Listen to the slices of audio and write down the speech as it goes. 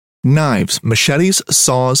Knives, machetes,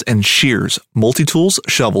 saws, and shears, multi-tools,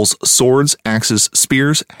 shovels, swords, axes,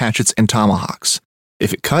 spears, hatchets, and tomahawks.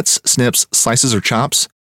 If it cuts, snips, slices, or chops,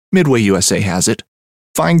 Midway USA has it.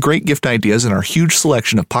 Find great gift ideas in our huge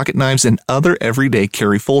selection of pocket knives and other everyday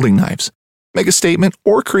carry folding knives. Make a statement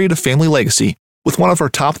or create a family legacy with one of our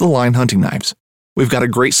top-of-the-line hunting knives. We've got a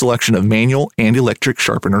great selection of manual and electric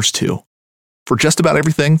sharpeners, too. For just about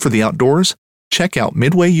everything for the outdoors, check out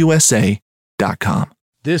MidwayUSA.com.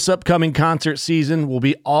 This upcoming concert season will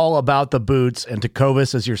be all about the boots, and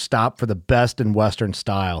Tecovas is your stop for the best in Western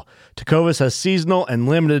style. Tecovas has seasonal and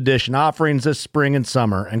limited edition offerings this spring and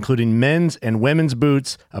summer, including men's and women's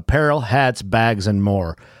boots, apparel, hats, bags, and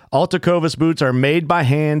more. All Tecovas boots are made by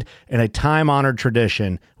hand in a time-honored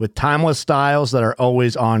tradition with timeless styles that are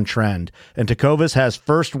always on trend. And Tecovas has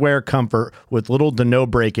first wear comfort with little to no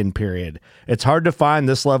break-in period. It's hard to find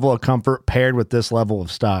this level of comfort paired with this level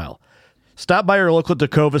of style. Stop by your local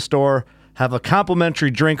Tecovas store, have a complimentary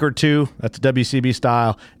drink or two, that's WCB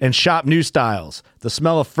style, and shop new styles. The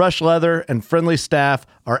smell of fresh leather and friendly staff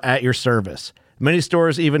are at your service. Many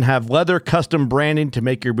stores even have leather custom branding to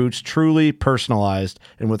make your boots truly personalized.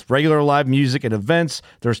 And with regular live music and events,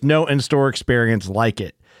 there's no in-store experience like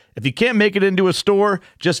it. If you can't make it into a store,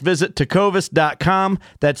 just visit tecovas.com.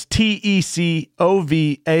 That's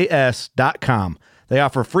TECOVAS.com. They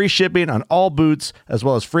offer free shipping on all boots, as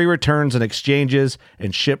well as free returns and exchanges,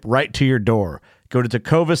 and ship right to your door. Go to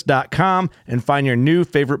tecovas.com and find your new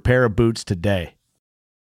favorite pair of boots today.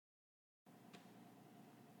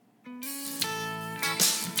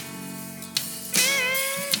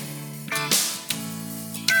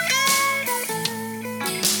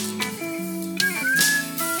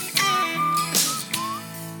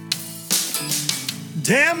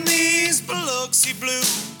 Damn these Biloxi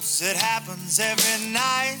blues, it happens every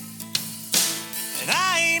night. And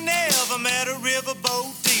I ain't never met a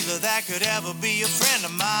riverboat dealer that could ever be a friend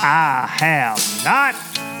of mine. I have not.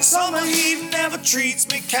 The summer heat never treats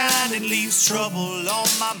me kind, it leaves trouble on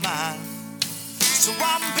my mind. So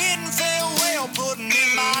I'm bidding farewell, putting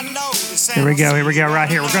in my notice. Here we go, right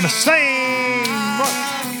here. We're gonna sing.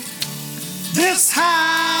 This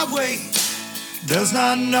highway does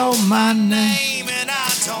not know my name, and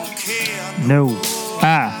I don't care. No,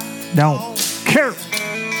 I don't care.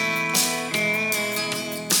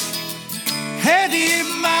 Headed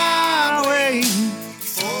my way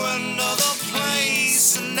for another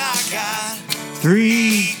place, and I got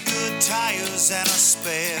 3 good tires and a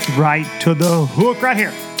spare. Right to the hook right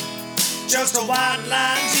here. Just a white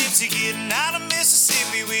line gypsy getting out of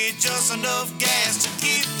Mississippi with just enough gas to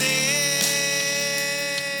get there.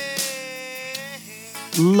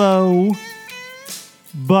 Low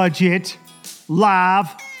budget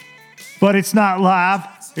live, but it's not live.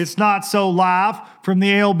 It's not so live from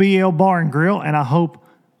the LBL Bar and Grill. And I hope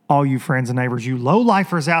all you friends and neighbors, you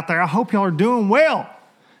low-lifers out there, I hope y'all are doing well.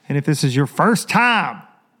 And if this is your first time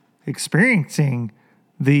experiencing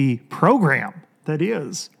the program that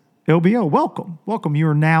is LBL, welcome. Welcome. You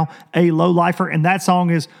are now a low-lifer. And that song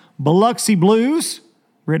is Biloxi Blues,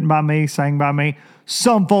 written by me, sang by me.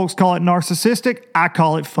 Some folks call it narcissistic. I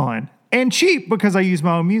call it fun. And cheap because I use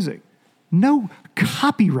my own music. No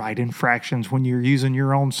copyright infractions when you're using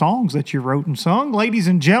your own songs that you wrote and sung. Ladies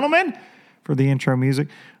and gentlemen, for the intro music,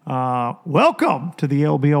 welcome to the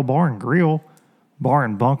LBL Bar and Grill, Bar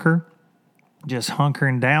and Bunker. Just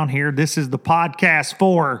hunkering down here. This is the podcast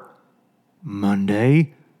for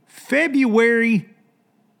Monday, February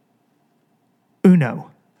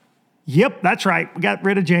Uno. Yep, that's right. We got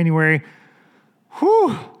rid of January.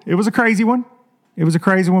 Whew, it was a crazy one.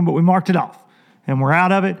 But we marked it off. And we're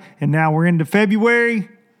out of it. And now we're into February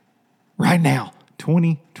right now,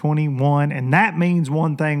 2021. And that means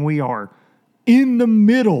one thing. We are in the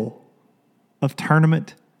middle of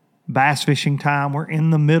tournament bass fishing time. We're in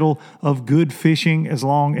the middle of good fishing as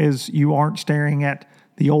long as you aren't staring at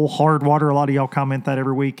the old hard water. A lot of y'all comment that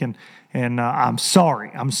every week. And I'm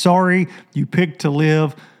sorry. I'm sorry you picked to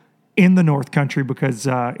live in the North Country because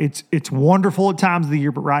it's wonderful at times of the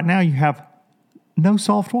year. But right now you have no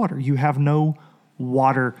soft water. You have no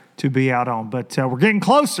water to be out on. But we're getting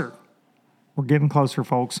closer. We're getting closer,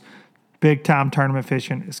 folks. Big time tournament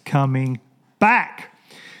fishing is coming back.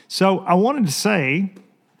 So I wanted to say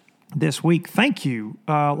this week, thank you.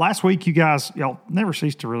 Last week, you guys, y'all never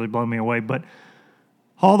cease to really blow me away, but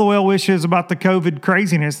all the well wishes about the COVID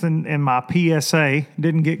craziness and my PSA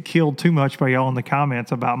didn't get killed too much by y'all in the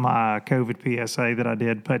comments about my COVID PSA that I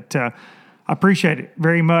did, but I appreciate it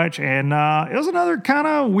very much. And it was another kind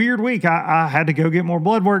of weird week. I had to go get more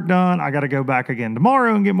blood work done. I got to go back again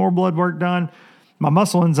tomorrow and get more blood work done. My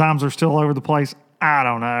muscle enzymes are still all over the place. I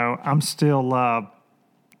don't know. I'm still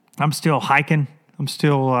I'm still hiking. I'm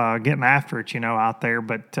still getting after it, out there.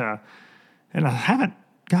 But and I haven't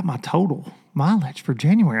got my total mileage for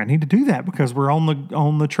January. I need to do that because we're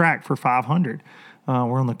on the track for 500.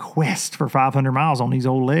 We're on the quest for 500 miles on these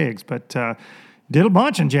old legs. But did a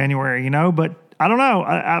bunch in January, But I don't know.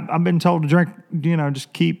 I've been told to drink,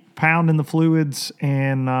 just keep pounding the fluids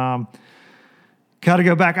and got to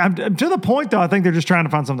go back. I'm to the point, though, I think they're just trying to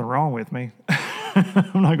find something wrong with me.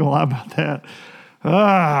 I'm not going to lie about that.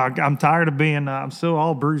 I'm tired of being, I'm still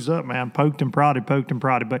all bruised up, man. Poked and prodded.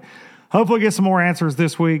 But hopefully get some more answers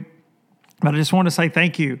this week. But I just want to say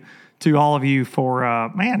thank you to all of you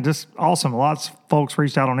for, just awesome. Lots of folks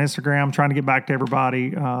reached out on Instagram. I'm trying to get back to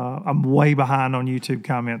everybody. I'm way behind on YouTube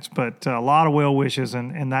comments, but a lot of well wishes,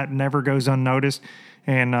 and that never goes unnoticed,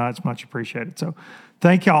 and it's much appreciated. So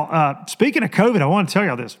thank y'all. Speaking of COVID, I want to tell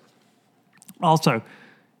y'all this. Also,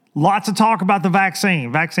 lots of talk about the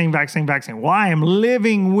vaccine. Well, I am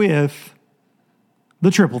living with the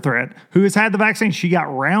triple threat who has had the vaccine. She got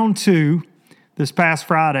round 2 this past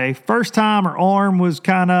Friday. First time her arm was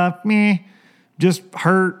kind of just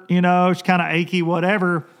hurt, she's kind of achy,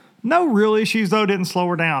 whatever. No real issues, though, didn't slow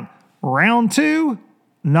her down. Round 2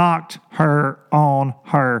 knocked her on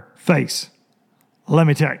her face. Let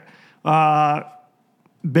me tell you.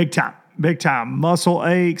 Big time. Muscle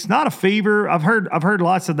aches, not a fever. I've heard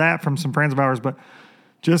lots of that from some friends of ours, but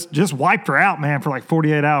just wiped her out, man, for like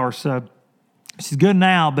 48 hours. So she's good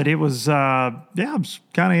now, but it was, it was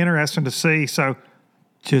kind of interesting to see. So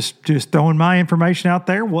just throwing my information out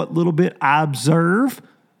there, what little bit I observe,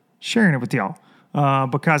 sharing it with y'all.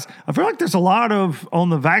 Because I feel like there's a lot on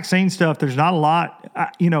the vaccine stuff, there's not a lot,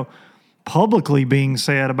 publicly being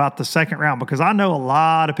said about the second round, because I know a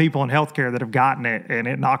lot of people in healthcare that have gotten it and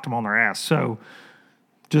it knocked them on their ass. So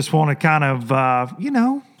just want to kind of,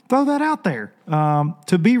 throw that out there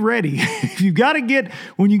to be ready. You got to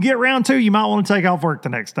when you get round 2, you might want to take off work the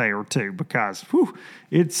next day or 2 because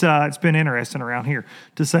it's been interesting around here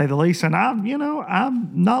to say the least. And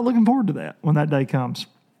I'm not looking forward to that when that day comes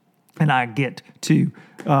and I get to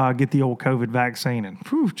get the old COVID vaccine and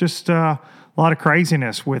just a lot of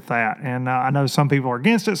craziness with that. And I know some people are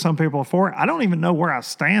against it. Some people are for it. I don't even know where I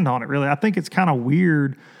stand on it, really. I think it's kind of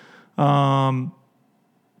weird.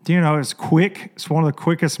 It's quick. It's one of the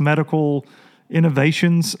quickest medical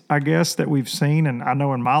innovations, I guess, that we've seen. And I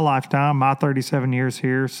know in my lifetime, my 37 years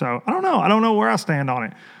here. So I don't know. I don't know where I stand on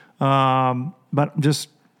it. But I'm just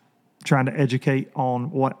trying to educate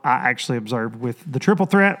on what I actually observed with the triple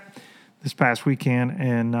threat this past weekend.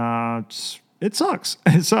 And it sucks.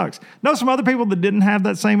 It sucks. Know some other people that didn't have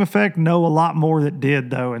that same effect. Know a lot more that did,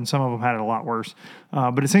 though. And some of them had it a lot worse.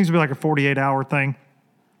 But it seems to be like a 48-hour thing.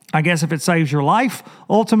 I guess if it saves your life,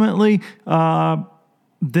 ultimately,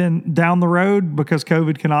 then down the road, because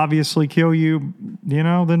COVID can obviously kill you,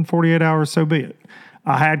 then 48 hours, so be it.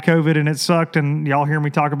 I had COVID and it sucked, and y'all hear me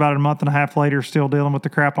talk about it a month and a half later, still dealing with the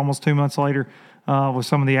crap almost 2 months later with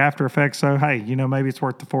some of the after effects. So, hey, maybe it's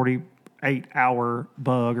worth the 48-hour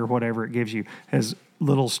bug or whatever it gives you. As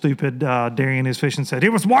little stupid Darian is fishing said, it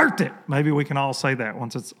was worth it. Maybe we can all say that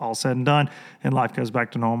once it's all said and done and life goes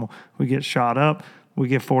back to normal. We get shot up. We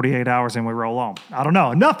get 48 hours and we roll on. I don't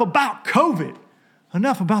know. Enough about COVID.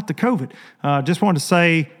 Enough about the COVID. Just wanted to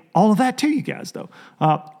say all of that to you guys, though.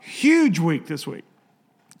 Huge week this week.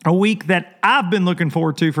 A week that I've been looking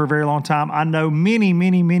forward to for a very long time. I know many,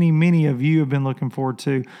 many, many, many of you have been looking forward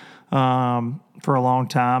to for a long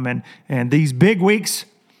time. And these big weeks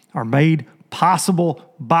are made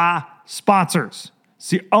possible by sponsors. It's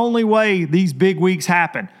the only way these big weeks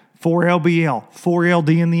happen. 4LBL,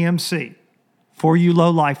 4LD and the MC. For you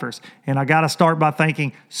low-lifers. And I got to start by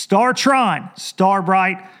thanking StarTron,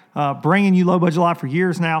 Starbright, bringing you low-budget life for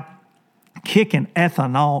years now, kicking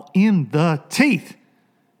ethanol in the teeth.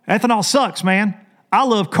 Ethanol sucks, man. I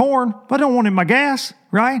love corn, but I don't want it in my gas,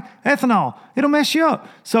 right? Ethanol, it'll mess you up.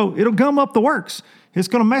 So it'll gum up the works. It's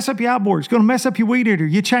going to mess up your outboard. It's going to mess up your weed eater,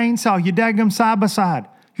 your chainsaw, your daggum side-by-side,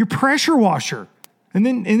 your pressure washer. And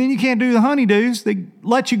then you can't do the honeydews. They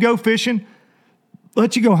let you go fishing,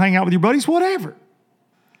 let you go hang out with your buddies, whatever.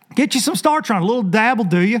 Get you some StarTron, a little dab will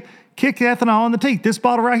do you. Kick the ethanol in the teeth. This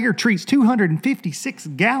bottle right here treats 256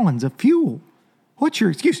 gallons of fuel. What's your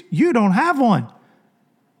excuse? You don't have one.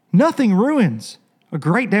 Nothing ruins a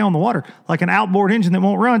great day on the water like an outboard engine that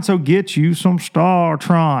won't run, so get you some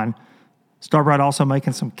StarTron. Starbright also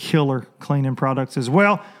making some killer cleaning products as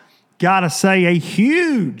well. Gotta say a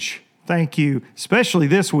huge thank you, especially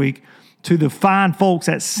this week, to the fine folks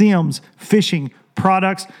at Sims Fishing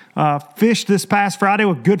Products. Fished this past Friday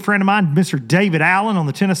with a good friend of mine, Mr. David Allen on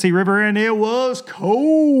the Tennessee River, and it was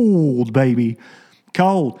cold, baby.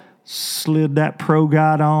 Cold. slid that Pro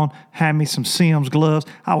Guide on, had me some Simms gloves.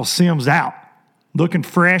 I was Simms out, looking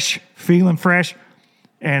fresh, feeling fresh,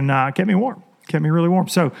 and kept me warm, kept me really warm.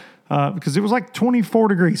 So, because it was like 24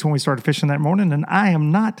 degrees when we started fishing that morning, and I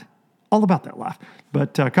am not all about that life.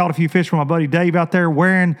 But caught a few fish with my buddy Dave out there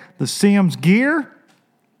wearing the Simms gear,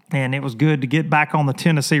 and it was good to get back on the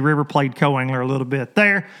Tennessee River. Played co-angler a little bit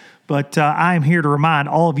there. But I am here to remind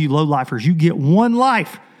all of you low-lifers, you get one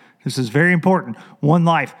life. This is very important. One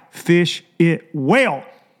life. Fish it well.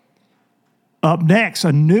 Up next,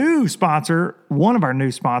 a new sponsor, one of our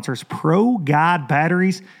new sponsors, Pro Guide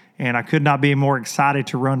Batteries. And I could not be more excited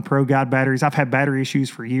to run Pro Guide batteries. I've had battery issues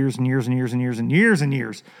for years and years and years and years and years and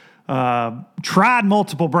years. Tried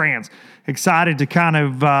multiple brands. Excited to kind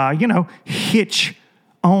of, hitch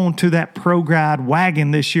on to that Pro Guide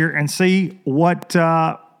wagon this year and see what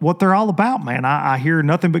they're all about, man. I hear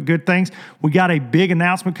nothing but good things. We got a big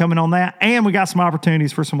announcement coming on that, and we got some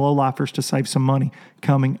opportunities for some low-lifers to save some money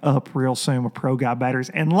coming up real soon with Pro Guide batteries.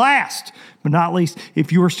 And last but not least,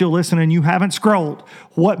 if you are still listening and you haven't scrolled,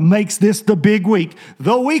 what makes this the big week?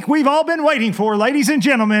 The week we've all been waiting for, ladies and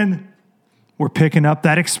gentlemen. We're picking up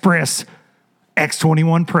that Express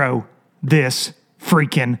X21 Pro this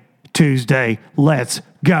freaking Tuesday. Let's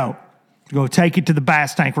go. We're going to take it to the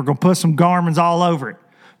bass tank. We're going to put some Garmin's all over it.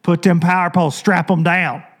 Put them power poles, strap them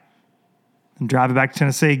down, and drive it back to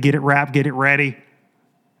Tennessee, get it wrapped, get it ready.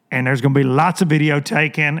 And there's going to be lots of video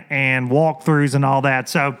taken and walkthroughs and all that.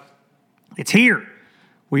 So it's here.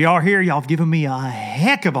 We are here. Y'all have given me a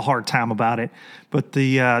heck of a hard time about it. But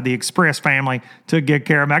the Express family took good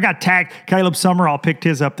care of me. I got tagged. Caleb Summerall picked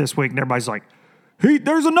his up this week, and everybody's like, hey,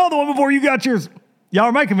 there's another one before you got yours. Y'all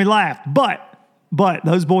are making me laugh. But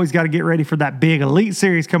those boys got to get ready for that big Elite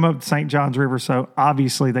Series come up at St. Johns River. So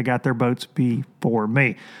obviously they got their boats before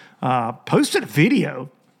me. Posted a video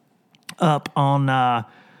up on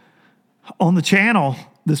the channel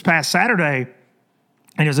this past Saturday.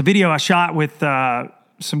 And it was a video I shot with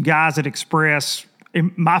some guys at Express.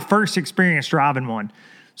 My first experience driving one.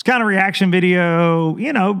 It's kind of a reaction video,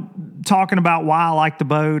 talking about why I like the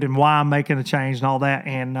boat and why I'm making a change and all that.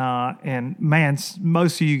 And man,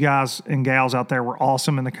 most of you guys and gals out there were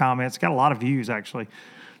awesome in the comments. Got a lot of views, actually,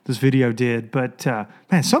 this video did. But,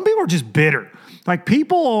 man, some people are just bitter. Like,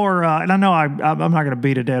 people are, and I know I'm not going to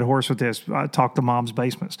beat a dead horse with this. I talk to Mom's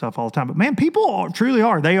Basement stuff all the time. But, man, people truly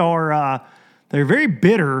are. They're very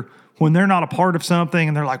bitter when they're not a part of something.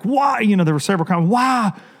 And they're like, why? There were several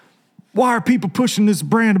comments. Why are people pushing this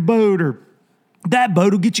brand of boat, or that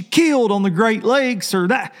boat will get you killed on the Great Lakes, or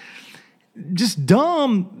that? Just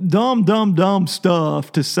dumb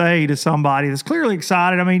stuff to say to somebody that's clearly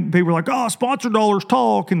excited. I mean, people are like, oh, sponsor dollars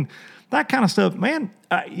talk and that kind of stuff. Man,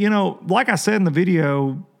 like I said in the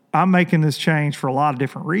video, I'm making this change for a lot of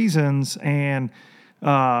different reasons. And,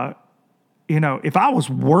 if I was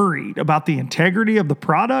worried about the integrity of the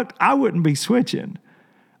product, I wouldn't be switching.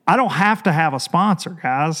 I don't have to have a sponsor,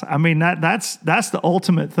 guys. I mean, that's the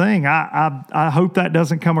ultimate thing. I hope that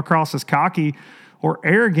doesn't come across as cocky or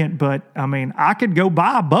arrogant, but I mean, I could go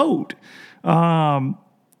buy a boat.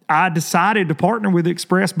 I decided to partner with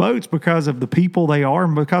Express Boats because of the people they are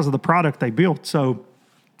and because of the product they built. So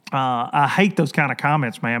I hate those kind of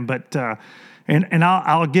comments, man. But and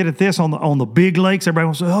I'll get at this on the big lakes. Everybody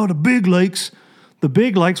will say, oh, the big lakes.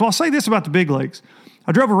 Well, I'll say this about the big lakes.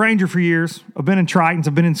 I drove a Ranger for years. I've been in Tritons.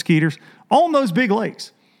 I've been in Skeeters. On those big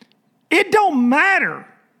lakes, it don't matter.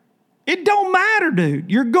 It don't matter, dude.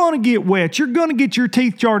 You're going to get wet. You're going to get your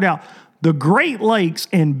teeth jarred out. The Great Lakes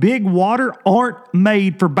and big water aren't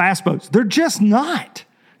made for bass boats. They're just not.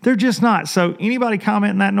 So anybody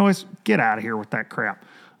commenting that noise, get out of here with that crap.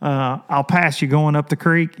 I'll pass you going up the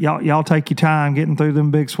creek. Y'all take your time getting through them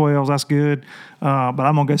big swells. That's good. But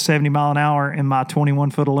I'm going to go 70 mile an hour in my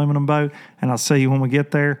 21-foot aluminum boat, and I'll see you when we get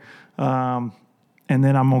there. And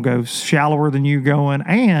then I'm going to go shallower than you going.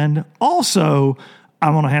 And also,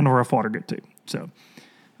 I'm going to handle rough water good, too. So,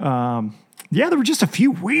 there were just a few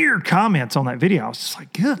weird comments on that video. I was just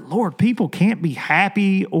like, good Lord, people can't be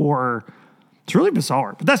happy, or it's really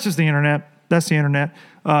bizarre. But that's just the internet. That's the internet.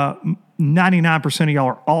 99% of y'all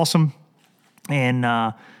are awesome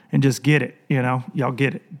and just get it, y'all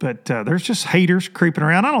get it. But there's just haters creeping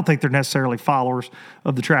around. I don't think they're necessarily followers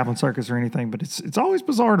of the traveling circus or anything, but it's always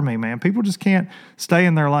bizarre to me, man. People just can't stay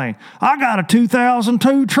in their lane. I got a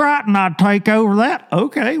 2002 Triton. I'd take over that.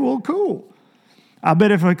 Okay, well, cool. I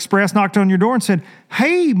bet if Express knocked on your door and said,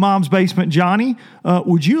 hey, Mom's Basement Johnny,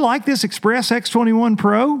 would you like this Express X21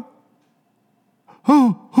 Pro?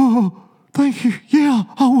 Oh, thank you. Yeah,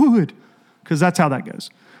 I would. Because that's how that goes,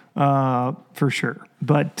 for sure.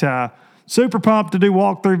 But super pumped to do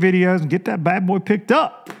walkthrough videos and get that bad boy picked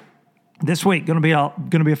up. this week. Going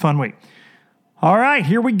to be a fun week. All right,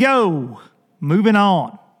 here we go. Moving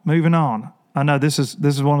on. I know this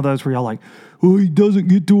is one of those where y'all like, oh, he doesn't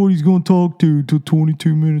get to what he's going to talk to until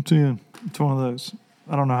 22 minutes in. It's one of those.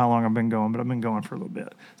 I don't know how long I've been going, but I've been going for a little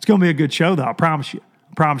bit. It's going to be a good show, though. I promise you.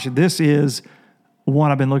 This is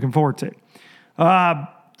one I've been looking forward to.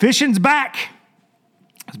 Fishing's back.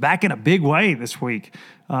 It's back in a big way this week.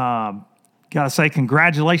 Got to say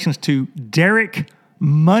congratulations to Derek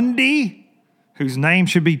Mundy, whose name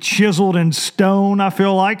should be chiseled in stone, I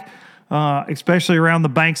feel like, especially around the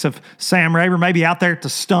banks of Sam Rayburn, maybe out there at the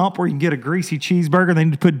stump where you can get a greasy cheeseburger. They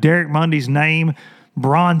need to put Derek Mundy's name,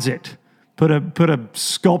 bronze it. Put a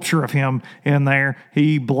sculpture of him in there.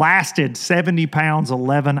 He blasted 70 pounds,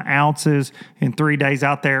 11 ounces in 3 days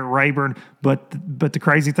out there at Rayburn. But the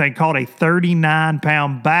crazy thing, caught a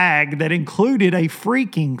 39-pound bag that included a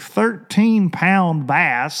freaking 13-pound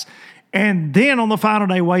bass. And then on the final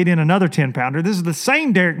day, weighed in another 10-pounder. This is the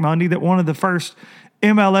same Derek Mundy that one of the first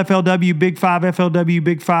MLFLW Big 5, FLW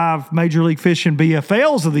Big 5 Major League Fishing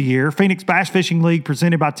BFLs of the year, Phoenix Bass Fishing League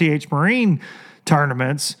presented by TH Marine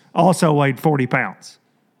tournaments, also weighed 40 pounds.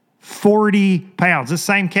 40 pounds. This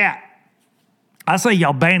same cat. I say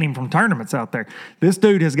y'all ban him from tournaments out there. This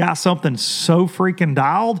dude has got something so freaking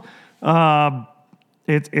dialed.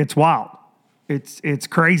 It's wild. It's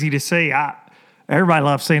crazy to see. Everybody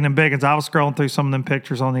loves seeing them big ones. I was scrolling through some of them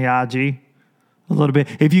pictures on the IG a little bit.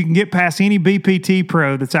 If you can get past any BPT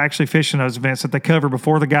pro that's actually fishing those events that they cover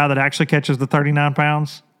before the guy that actually catches the 39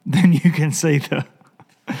 pounds, then you can see the...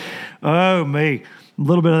 Oh, me. A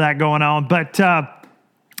little bit of that going on. But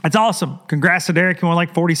it's awesome. Congrats to Derek. He won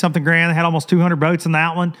like 40-something grand. They had almost 200 boats in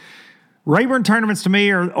that one. Rayburn tournaments to me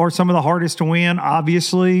are some of the hardest to win,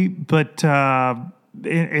 obviously. But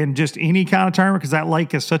in just any kind of tournament, because that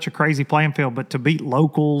lake is such a crazy playing field. But to beat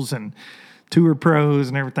locals and tour pros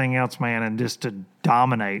and everything else, man, and just to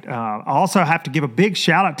dominate. I also have to give a big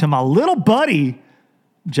shout-out to my little buddy,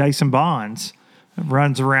 Jason Bonds.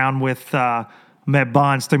 Runs around with... met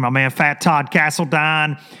Bonds through my man Fat Todd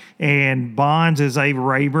Castledine, and Bonds is a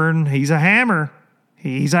Rayburn. He's a hammer. I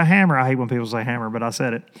hate when people say hammer, but I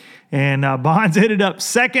said it. And Bonds ended up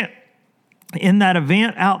second in that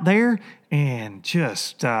event out there, and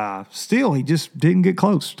just still he just didn't get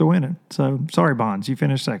close to winning. So sorry, Bonds, you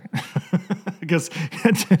finished second. Because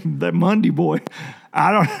that Mundy boy,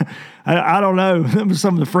 I don't know. That was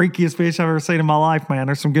some of the freakiest fish I've ever seen in my life, man.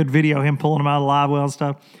 There's some good video of him pulling them out of the live well and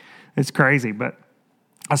stuff. It's crazy, but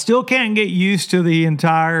I still can't get used to the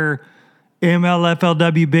entire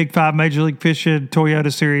MLFLW Big 5 Major League Fishing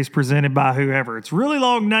Toyota Series presented by whoever. It's really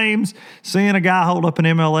long names. Seeing a guy hold up an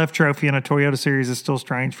MLF trophy in a Toyota Series is still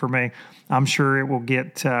strange for me. I'm sure it will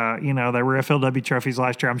get, they were FLW trophies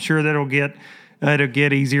last year. I'm sure that it'll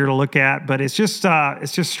get easier to look at, but it's just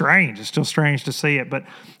strange. It's still strange to see it, but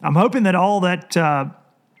I'm hoping that all that,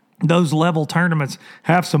 those level tournaments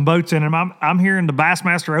have some boats in them. I'm hearing the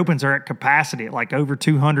Bassmaster Opens are at capacity at like over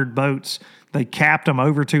 200 boats. They capped them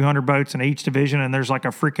over 200 boats in each division, and there's like a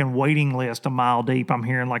freaking waiting list a mile deep. I'm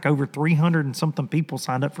hearing like over 300 and something people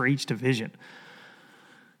signed up for each division.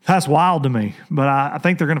 That's wild to me, but I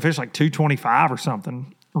think they're going to fish like 225 or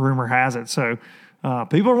something, rumor has it. So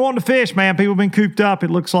people are wanting to fish, man. People have been cooped up.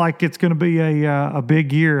 It looks like it's going to be a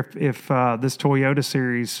big year if this Toyota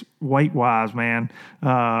Series, weight-wise, man,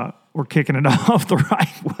 we're kicking it off the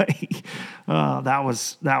right way. That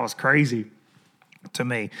was crazy to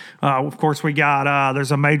me. Of course, we got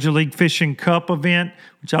there's a Major League Fishing Cup event,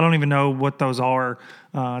 which I don't even know what those are.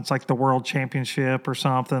 It's like the World Championship or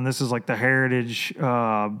something. This is like the Heritage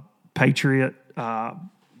Patriot,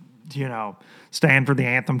 stand for the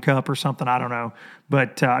Anthem Cup or something. I don't know.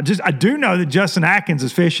 But I do know that Justin Atkins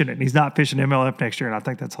is fishing it, and he's not fishing MLF next year, and I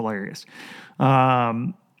think that's hilarious.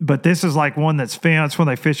 But this is like one that's fenced when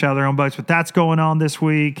they fish out of their own boats. But that's going on this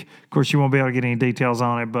week. Of course, you won't be able to get any details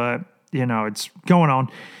on it, but, it's going on.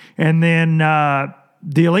 And then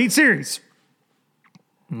the Elite Series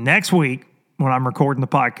next week, when I'm recording the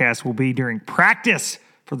podcast, will be during practice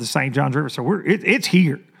for the St. Johns River. So it's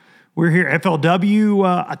here. We're here. FLW,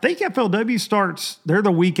 I think FLW starts, they're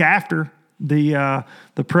the week after the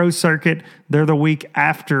pro circuit. They're the week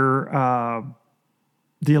after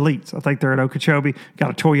the Elites. I think they're at Okeechobee.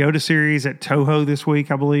 Got a Toyota Series at Toho this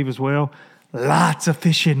week, I believe, as well. Lots of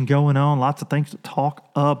fishing going on. Lots of things to talk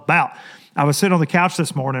about. I was sitting on the couch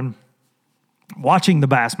this morning watching the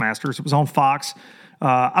Bassmasters. It was on Fox.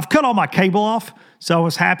 I've cut all my cable off, so I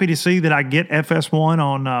was happy to see that I get FS1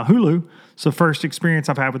 on Hulu. It's the first experience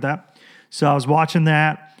I've had with that. So I was watching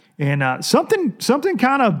that, and something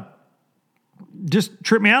kind of just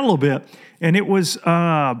tripped me out a little bit. And it was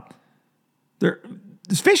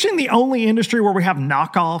fishing the only industry where we have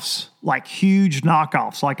knockoffs, like huge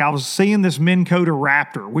knockoffs? Like I was seeing this Minn Kota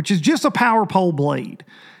Raptor, which is just a power pole blade.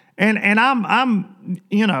 And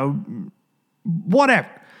I'm whatever.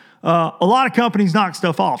 A lot of companies knock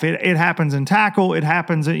stuff off. It happens in tackle. It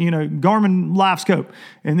happens at, Garmin Live Scope.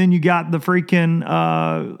 And then you got the freaking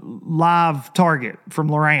Live Target from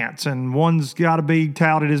Lowrance. And one's got to be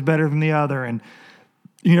touted as better than the other. And,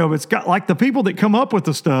 it's got like the people that come up with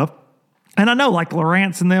the stuff. And I know like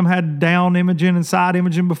Lowrance and them had down imaging and side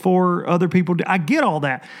imaging before other people did. I get all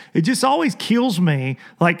that. It just always kills me.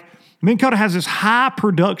 Like Minn Kota has this high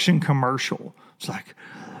production commercial. It's like,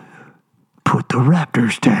 put the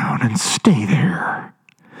Raptors down and stay there.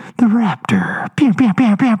 The Raptor. Pew, pew,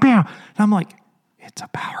 pew, pew, pew. And I'm like, it's a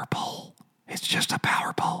power pole. It's just a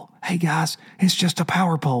power pole. Hey, guys, it's just a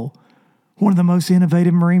power pole. One of the most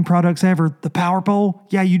innovative marine products ever. The power pole.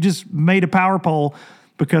 Yeah, you just made a power pole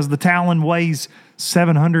because the Talon weighs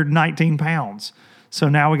 719 pounds. So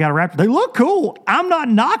now we got a Raptor. They look cool. I'm not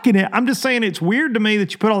knocking it. I'm just saying it's weird to me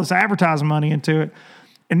that you put all this advertising money into it.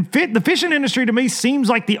 And the fishing industry to me seems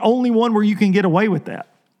like the only one where you can get away with that.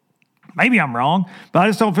 Maybe I'm wrong, but I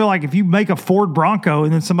just don't feel like if you make a Ford Bronco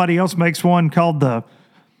and then somebody else makes one called the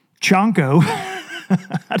Chonko,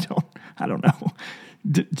 I don't know,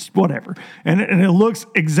 whatever. And it looks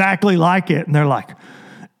exactly like it. And they're like,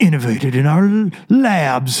 innovated in our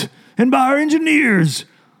labs and by our engineers,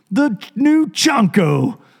 the new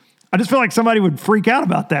Chonko. I just feel like somebody would freak out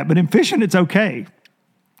about that. But in fishing, it's okay.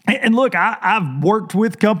 And look, I've worked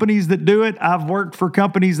with companies that do it. I've worked for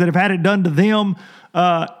companies that have had it done to them.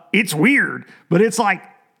 It's weird, but it's like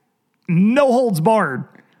no holds barred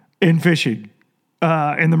in fishing,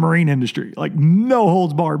 in the marine industry. Like no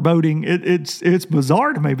holds barred boating. It's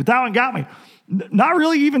bizarre to me, but that one got me. Not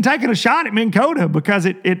really even taking a shot at Minn Kota because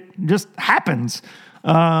it just happens.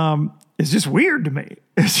 It's just weird to me.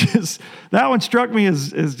 It's just, that one struck me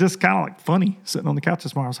as just kind of like funny sitting on the couch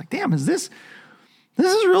this morning. I was like, damn, is this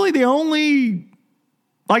is really the only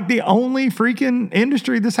freaking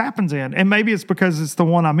industry this happens in. And maybe it's because it's the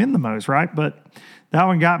one I'm in the most, right? But that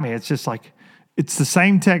one got me. It's just like, it's the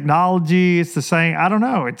same technology. It's the same, I don't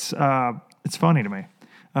know. It's funny to me.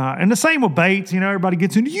 And the same with baits, everybody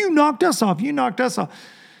gets into, you knocked us off.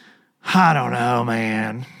 I don't know,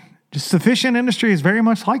 man. Just the fishing industry is very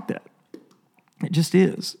much like that. It just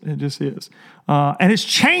is. And it's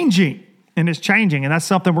changing. And that's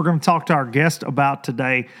something we're going to talk to our guest about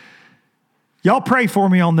today. Y'all pray for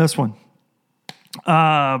me on this one.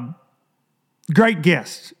 Great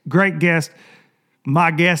guest.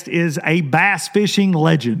 My guest is a bass fishing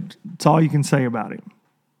legend. That's all you can say about him,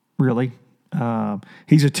 really.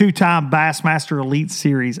 He's a 2-time Bassmaster Elite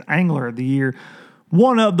Series Angler of the Year.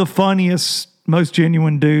 One of the funniest, most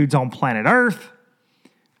genuine dudes on planet Earth.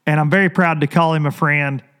 And I'm very proud to call him a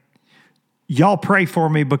friend. Y'all pray for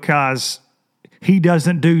me because he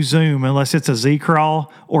doesn't do Zoom unless it's a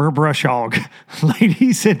Z-crawl or a brush hog.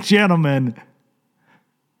 Ladies and gentlemen,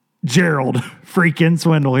 Gerald freaking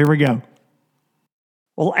Swindle. Here we go.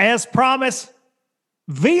 Well, as promised,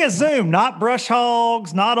 via Zoom, not brush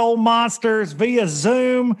hogs, not old monsters, via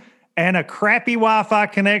Zoom and a crappy Wi-Fi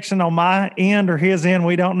connection on my end or his end,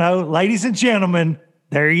 we don't know. Ladies and gentlemen,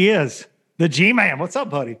 there he is, the G-Man. What's up,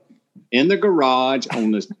 buddy? In the garage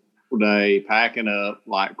on this day, packing up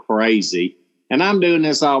like crazy. And I'm doing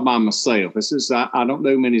this all by myself. This is I don't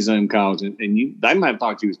do many Zoom calls, and they might have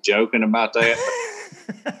thought you was joking about that.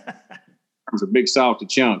 It's a big salty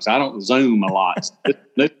chunks. I don't Zoom a lot.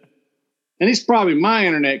 And it's probably my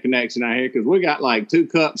internet connection out here because we got like 2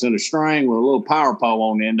 cups and a string with a little power pole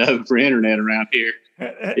on the end of it for internet around here.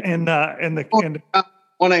 And the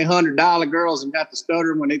 1-800 girls have got the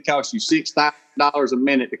stutter when it costs you $6,000 a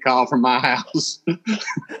minute to call from my house.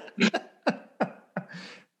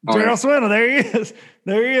 Gerald Swindle, there he is.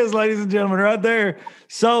 There he is, ladies and gentlemen, right there.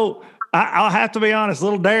 So I'll have to be honest.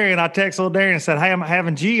 Little Darian, I texted little Darian and said, hey, I'm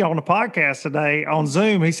having G on the podcast today on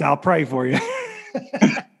Zoom. He said, I'll pray for you.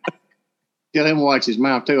 Tell him to watch his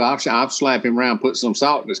mouth, too. I'll slap him around, put some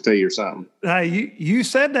salt in his tea or something. Hey, you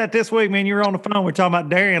said that this week, man. You were on the phone. We're talking about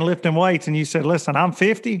Darian lifting weights, and you said, listen, I'm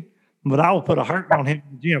 50, but I will put a hurt on him.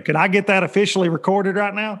 Can I get that officially recorded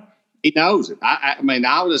right now? He knows it. I mean,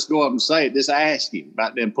 I'll just go up and say it. Just ask him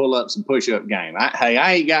about them pull-ups and push-up game.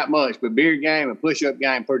 I ain't got much, but beard game and push-up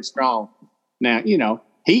game pretty strong. Now,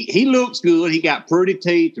 he looks good. He got pretty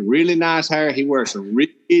teeth, really nice hair. He wears some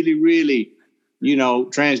really, really,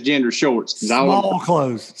 transgender shorts. Small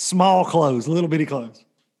clothes, little bitty clothes.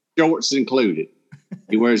 Shorts included.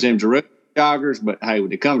 He wears them Jerusalem joggers, but hey,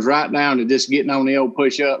 when it comes right down to just getting on the old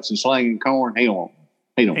push-ups and slinging corn, he don't want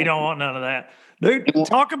want none of that. Dude,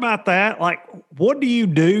 talk about that. Like, what do you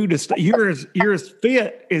do to stay? You're as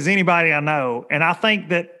fit as anybody I know. And I think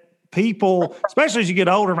that people, especially as you get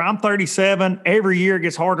older, I'm 37, every year it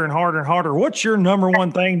gets harder and harder and harder. What's your number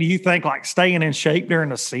one thing, do you think, like staying in shape during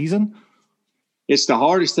the season? It's the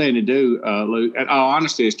hardest thing to do, Luke. And all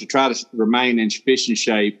honesty, is to try to remain in fishing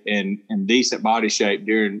shape and decent body shape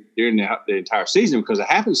during the entire season, because it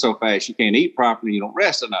happens so fast. You can't eat properly, you don't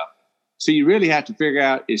rest enough. So you really have to figure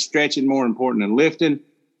out, is stretching more important than lifting?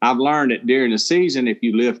 I've learned that during the season, if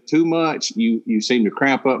you lift too much, you seem to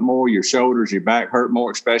cramp up more. Your shoulders, your back hurt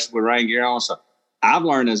more, especially with rain gear on. So I've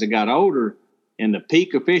learned as I got older, in the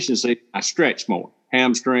peak efficiency, I stretch more,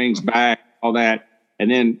 hamstrings, back, all that. And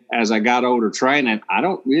then as I got older training, I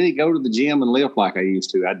don't really go to the gym and lift like I used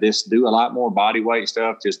to. I just do a lot more body weight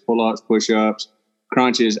stuff, just pull-ups, push-ups,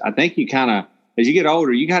 crunches. I think you kind of, as you get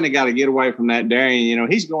older, you kind of got to get away from that Darian. You know,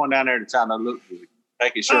 he's going down there to try to look good,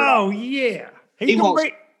 take his shirt off. Oh, yeah. He's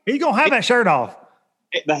going to have that shirt off.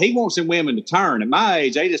 He wants some women to turn. At my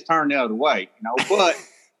age, they just turn the other way, you know. But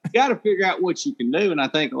you got to figure out what you can do. And I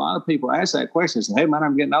think a lot of people ask that question. Say, hey, man,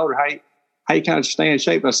 I'm getting older. How you kind of stay in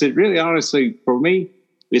shape? I said, really, honestly, for me,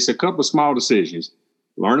 it's a couple of small decisions.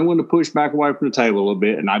 Learning when to push back away from the table a little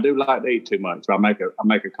bit. And I do like to eat too much. So I make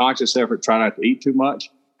a conscious effort, try not to eat too much.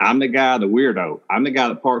 I'm the guy, the weirdo. I'm the guy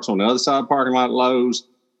that parks on the other side of the parking lot at Lowe's,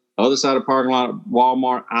 other side of the parking lot at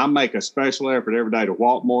Walmart. I make a special effort every day to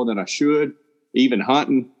walk more than I should, even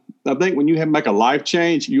hunting. I think when you make a life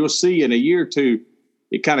change, you'll see in a year or two,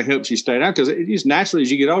 it kind of helps you stay down, because it just naturally,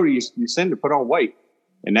 as you get older, you tend to put on weight.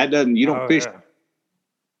 And that you don't fish. Yeah.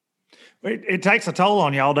 It takes a toll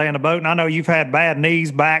on you all day in the boat. And I know you've had bad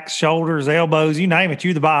knees, backs, shoulders, elbows, you name it.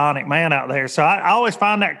 You're the bionic man out there. So I always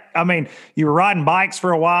find that, I mean, you were riding bikes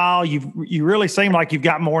for a while. You really seem like you've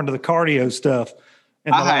got more into the cardio stuff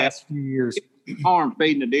in the last few years. Farm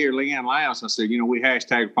feeding the deer, Leanne Louse. I said, we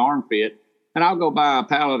hashtag farm fit. And I'll go buy a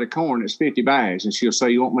pallet of corn that's 50 bags. And she'll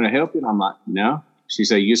say, you want me to help you? And I'm like, no. She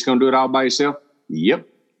said, you just going to do it all by yourself? Yep.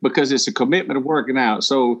 Because it's a commitment of working out.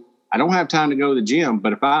 So I don't have time to go to the gym,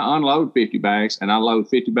 but if I unload 50 bags and I load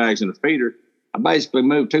 50 bags in a feeder, I basically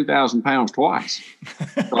move 2,000 pounds twice.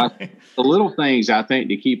 So the little things, I think,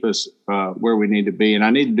 to keep us where we need to be, and I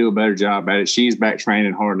need to do a better job at it. She's back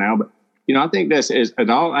training hard now, but I think that's as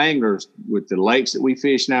all anglers with the lakes that we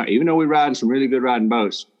fish now, even though we're riding some really good riding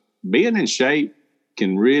boats, being in shape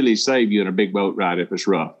can really save you in a big boat ride if it's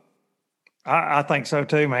rough. I think so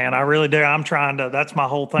too, man. I really do. That's my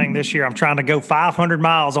whole thing this year. I'm trying to go 500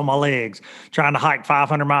 miles on my legs, trying to hike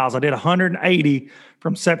 500 miles. I did 180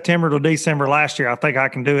 from September to December last year. I think I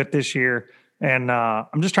can do it this year. And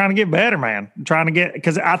I'm just trying to get better, man. I'm trying to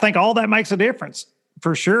because I think all that makes a difference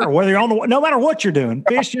for sure. Whether you're no matter what you're doing,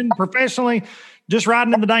 fishing, professionally, just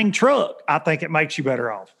riding in the dang truck, I think it makes you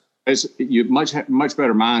better off. It's much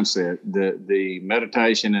better mindset. The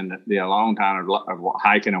meditation and the alone time of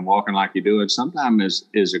hiking and walking like you do it sometimes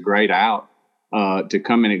is a great out. To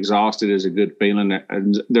come in exhausted is a good feeling.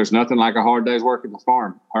 There's nothing like a hard day's work at the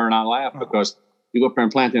farm. Her and I laugh because you go up there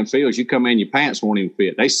and plant them fields. You come in, your pants won't even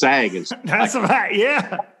fit. They sag. And that's right.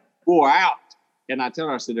 Yeah. Wore out. And I tell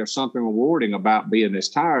her, I said, there's something rewarding about being this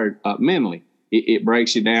tired mentally. It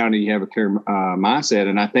breaks you down and you have a clear mindset.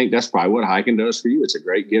 And I think that's probably what hiking does for you. It's a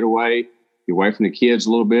great getaway. You're away from the kids a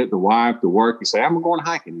little bit, the wife, the work. You say, I'm going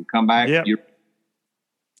hiking. You come back. Yep.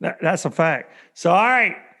 That's a fact. So, all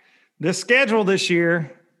right, this schedule this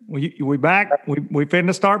year, we back. We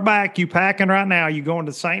finna start back. You packing right now. You going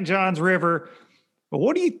to St. Johns River. But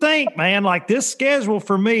what do you think, man? Like this schedule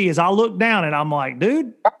for me, as I look down and I'm like,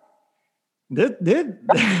 dude,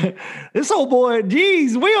 this old boy,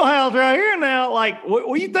 geez, wheelhouse right here now. Like, what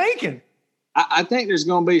are you thinking? I think there's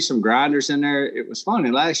going to be some grinders in there. It was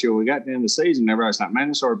funny last year. We got to the end of the season. Everybody's like, man,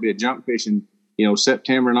 this ought to be a junk fishing,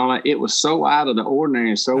 September and all that. It was so out of the ordinary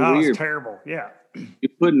and so weird. It was terrible. Yeah. You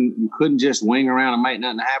couldn't just wing around and make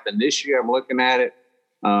nothing happen. This year, I'm looking at it.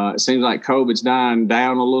 It seems like COVID's dying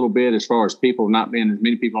down a little bit as far as people not being as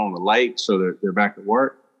many people on the lake, so they're back at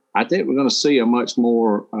work. I think we're going to see a much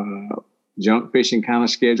more junk fishing kind of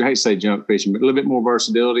schedule. I hate to say junk fishing, but a little bit more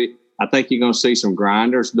versatility. I think you're going to see some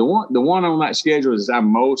grinders. The one on that schedule is I'm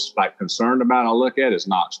most concerned about. I look at is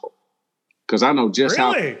Knoxville, because I know just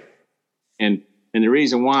how. And the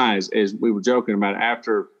reason why is we were joking about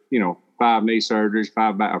after 5 knee surgeries,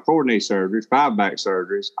 4 knee surgeries, 5 back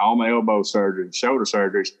surgeries, all my elbow surgeries, shoulder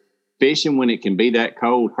surgeries. Fishing when it can be that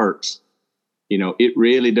cold hurts. It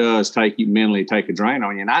really does take a drain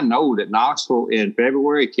on you. And I know that Knoxville in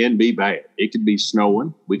February can be bad. It could be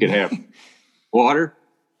snowing. We could have water.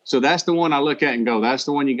 So that's the one I look at and go, that's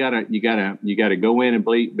the one you gotta go in and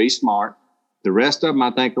be smart. the rest of them,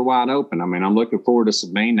 I think, are wide open. I mean, I'm looking forward to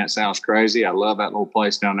Sabine. That sounds crazy. I love that little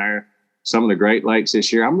place down there. Some of the Great Lakes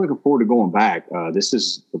this year. I'm looking forward to going back. This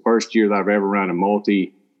is the first year that I've ever run a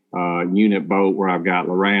multi-unit boat where I've got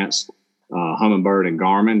Lowrance, Humminbird, and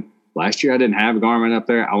Garmin. Last year I didn't have Garmin up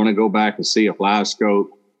there. I want to go back and see if LiveScope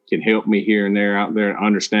can help me here and there out there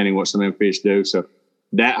understanding what some of them fish do. So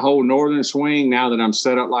that whole northern swing, now that I'm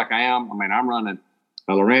set up like I am, I mean, I'm running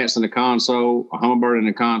a Lowrance in the console, a Humminbird in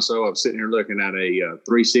the console. I'm sitting here looking at a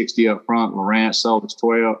 360 up front, Lowrance Solix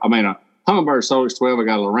 12. I mean, a Humminbird Solix 12. I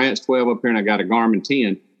got a Lowrance 12 up here, and I got a Garmin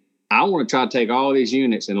 10. I want to try to take all these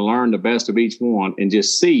units and learn the best of each one and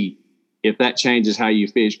just see if that changes how you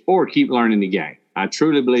fish or keep learning the game. I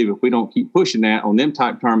truly believe if we don't keep pushing that on them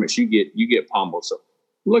type tournaments, you get pummeled. So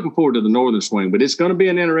I'm looking forward to the northern swing, but it's going to be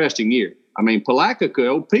an interesting year. I mean, Palatka,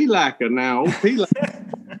 old Palatka now, old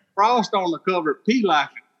Palatka, frost on the cover at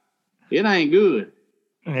Palatka. It ain't good.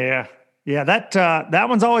 Yeah. Yeah, that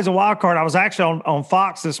one's always a wild card. I was actually on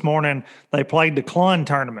Fox this morning. They played the Clun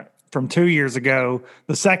tournament from 2 years ago,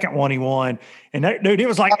 the second one he won. And dude, it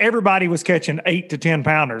was like everybody was catching 8 to 10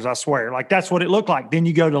 pounders, I swear. Like that's what it looked like. Then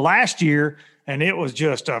you go to last year, and it was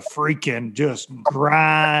just a freaking just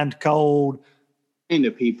grind cold. And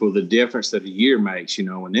to people, the difference that a year makes, you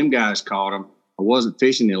know, when them guys caught them, I wasn't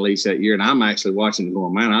fishing the elites that year, and I'm actually watching them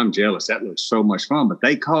going, man, I'm jealous. That looks so much fun. But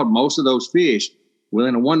they caught most of those fish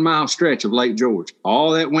within a 1 mile stretch of Lake George.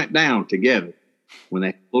 All that went down together. When they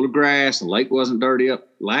had a little grass, the lake wasn't dirty up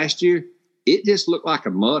last year, it just looked like a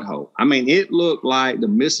mud hole. I mean, it looked like the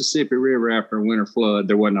Mississippi River after a winter flood.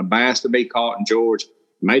 There wasn't a bass to be caught in George.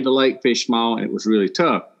 Made the lake fish small, and it was really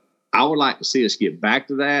tough. I would like to see us get back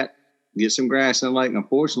to that, get some grass in the lake.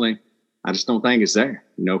 Unfortunately, I just don't think it's there.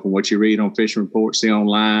 You know, from what you read on fishing reports, see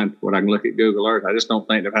online, what I can look at Google Earth, I just don't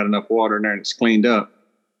think they've had enough water in there and it's cleaned up.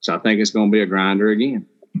 So I think it's going to be a grinder again.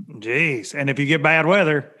 Jeez. And if you get bad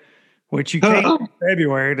weather, which you can't in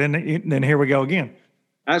February, then here we go again.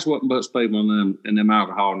 That's what puts people in them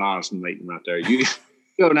alcohol anonymous meeting right there. You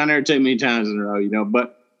go down there too many times in a row, you know,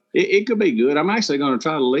 but it could be good. I'm actually going to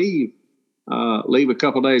try to leave a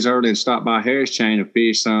couple of days early and stop by Harris Chain and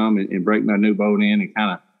fish some and break my new boat in and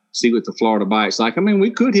kind of see what the Florida bite's like. I mean, we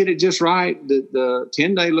could hit it just right. The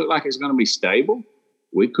 10-day looked like it's going to be stable.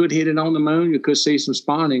 We could hit it on the moon. You could see some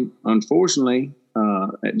spawning. Unfortunately,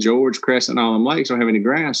 at George, Crescent, and all them lakes don't have any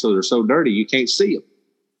grass, so they're so dirty you can't see them.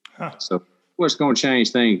 Huh. So what's going to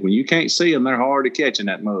change things? When you can't see them, they're hard to catch in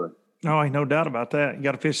that mud. Oh, ain't no doubt about that. You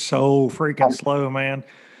got to fish so freaking slow, man.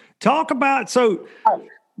 Talk about, so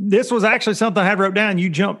this was actually something I had wrote down.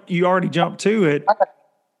 You already jumped to it.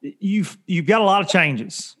 You've got a lot of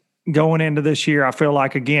changes going into this year. I feel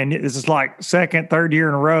like, again, this is like second, third year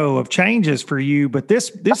in a row of changes for you, but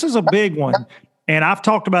this is a big one. And I've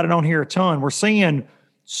talked about it on here a ton. We're seeing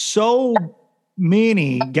so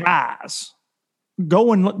many guys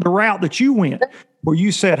going the route that you went, where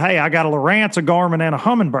you said, hey, I got a Lowrance, a Garmin, and a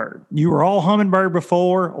Humminbird. You were all Humminbird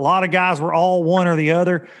before. A lot of guys were all one or the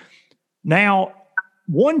other. Now,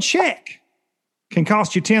 one check can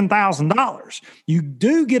cost you $10,000. You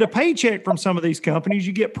do get a paycheck from some of these companies.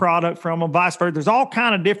 You get product from them, vice versa. There's all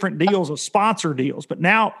kind of different deals of sponsor deals. But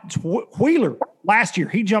now Wheeler, last year,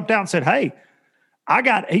 he jumped out and said, hey,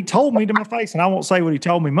 he told me to my face, and I won't say what he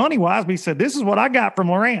told me money-wise, but he said, this is what I got from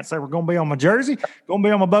Lowrance. They were going to be on my jersey, going to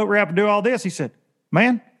be on my boat wrap and do all this. He said,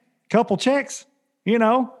 man, couple checks, you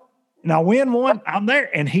know, and I win one, I'm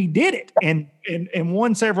there. And he did it and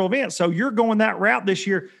won several events. So you're going that route this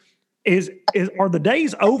year. Are the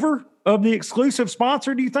days over of the exclusive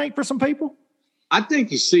sponsor, do you think, for some people? I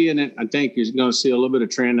think you're seeing it. I think you're going to see a little bit of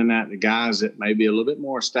trend in that. The guys that may be a little bit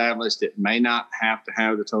more established, that may not have to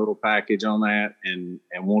have the total package on that and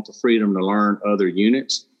want the freedom to learn other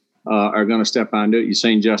units, are going to step out and do it. You've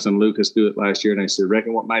seen Justin Lucas do it last year, and they said,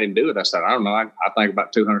 reckon what made him do it? I said, I don't know. I think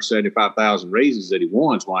about 275,000 reasons that he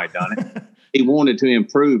won why he done it. He wanted to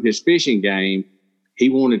improve his fishing game. He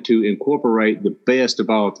wanted to incorporate the best of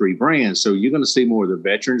all three brands. So you're going to see more of the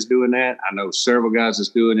veterans doing that. I know several guys that's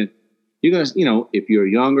doing it. You're going to, you know, if you're a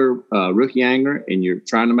younger rookie angler and you're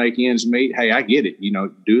trying to make ends meet, hey, I get it. You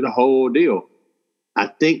know, do the whole deal. I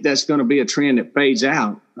think that's going to be a trend that fades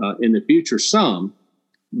out in the future some,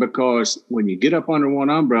 because when you get up under one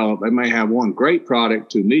umbrella, they may have one great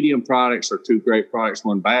product, two medium products, or two great products,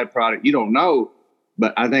 one bad product. You don't know.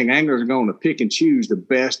 But I think anglers are going to pick and choose the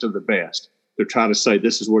best of the best to try to say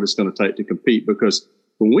this is what it's going to take to compete. Because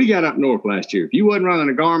when we got up north last year, if you wasn't running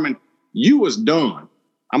a Garmin, you was done.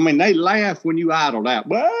 I mean, they laughed when you idled out.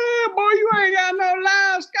 Well, boy, you ain't got no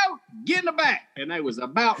live scope. Get in the back. And they was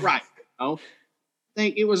about right. You know? I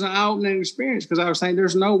think it was an eye-opening experience, because I was saying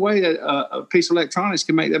there's no way that a piece of electronics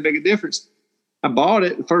can make that big a difference. I bought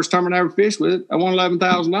it the first time I ever fished with it. I won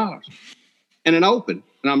 $11,000 and an open.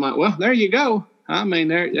 And I'm like, well, there you go. I mean,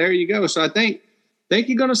 there you go. So I think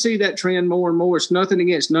you're going to see that trend more and more. It's nothing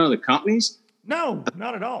against none of the companies. No,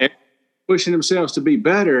 not at all. They're pushing themselves to be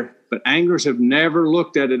better, but anglers have never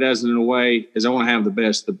looked at it as in a way as I want to have the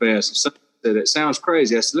best of the best. So it sounds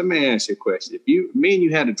crazy. I said, let me ask you a question. If me and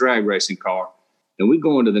you had a drag racing car and we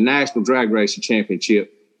go into the National Drag Racing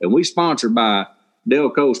Championship and we sponsored by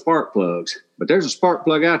Delco spark plugs, but there's a spark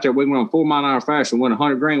plug out there we can run 4 mile an hour faster and win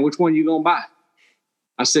 $100,000. Which one you going to buy?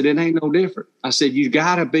 I said, it ain't no different. I said, you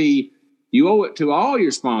owe it to all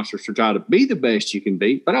your sponsors to try to be the best you can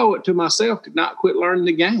be, but I owe it to myself to not quit learning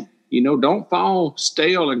the game. Don't fall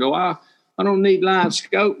stale and go, I don't need live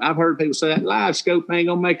scope. I've heard people say that live scope ain't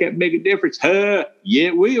going to make that big a difference. Yeah,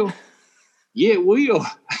 it will. Yeah, it will.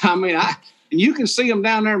 I mean, and you can see them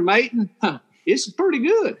down there mating. It's pretty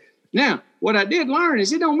good. Now, what I did learn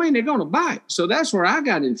is it don't mean they're going to bite. So that's where I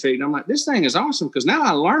got intrigued. I'm like, this thing is awesome because now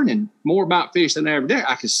I'm learning more about fish than ever did.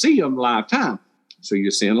 I can see them live time. So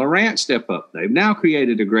you're seeing Lowrance step up. They've now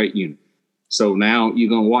created a great unit. So now you're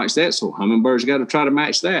going to watch that. So Humminbird's got to try to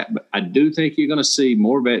match that. But I do think you're going to see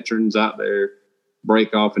more veterans out there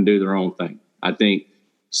break off and do their own thing. I think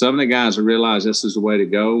some of the guys will realize this is the way to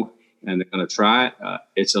go and they're going to try it.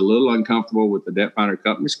 It's a little uncomfortable with the depth finder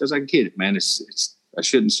companies because I get it, man. I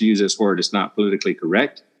shouldn't use this word. It's not politically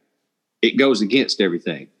correct. It goes against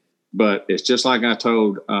everything. But it's just like I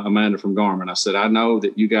told Amanda from Garmin. I said, I know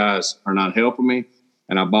that you guys are not helping me,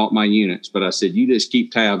 and I bought my units. But I said, you just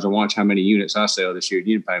keep tabs and watch how many units I sell this year.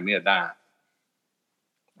 You didn't pay me a dime.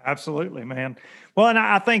 Absolutely, man. Well, and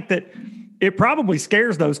I think that it probably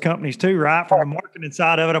scares those companies too, right? From the marketing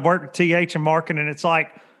side of it. I've worked with TH and marketing, and it's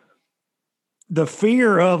like the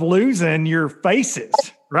fear of losing your faces,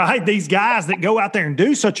 right? These guys that go out there and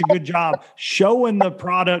do such a good job showing the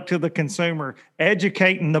product to the consumer,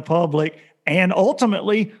 educating the public, and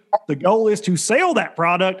ultimately the goal is to sell that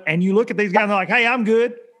product. And you look at these guys and they're like, hey, I'm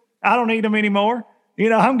good. I don't need them anymore.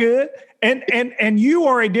 I'm good. And you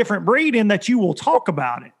are a different breed in that you will talk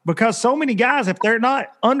about it because so many guys, if they're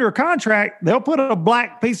not under a contract, they'll put a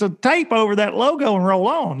black piece of tape over that logo and roll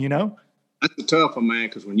on, That's a tough one, man,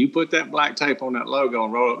 because when you put that black tape on that logo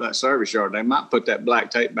and roll up that service yard, they might put that black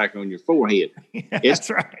tape back on your forehead. Yeah, that's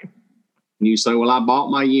right. And you say, well, I bought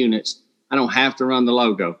my units. I don't have to run the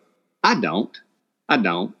logo. I don't.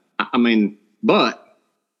 I mean, but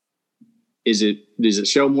does it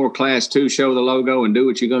show more class 2, show the logo and do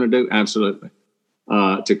what you're going to do? Absolutely.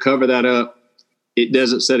 To cover that up, it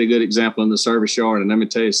doesn't set a good example in the service yard. And let me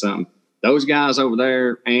tell you something. Those guys over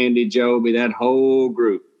there, Andy, Joby, that whole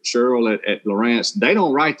group, Cheryl at Lowrance, they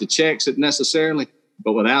don't write the checks necessarily,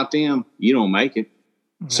 but without them, you don't make it.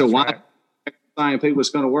 That's so why find people that's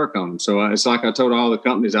going to work on them? So it's like I told all the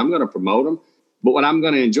companies, I'm going to promote them. But what I'm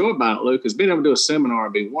going to enjoy about it, Luke, is being able to do a seminar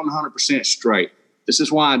and be 100% straight. This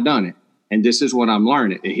is why I've done it, and this is what I'm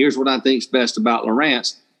learning. And here's what I think is best about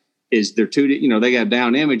Lowrance is their 2D, they got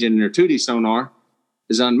down imaging, and their 2D sonar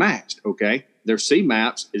is unmatched, okay? Their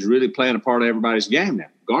C-Maps is really playing a part of everybody's game now.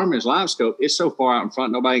 Garmin's live scope, it's so far out in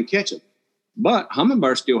front, nobody can catch it. But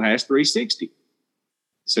Humminbird still has 360.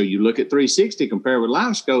 So you look at 360 compared with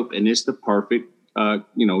live scope, and it's the perfect,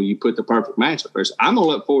 you put the perfect match up there. So I'm going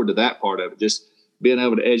to look forward to that part of it, just being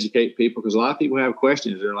able to educate people, because a lot of people have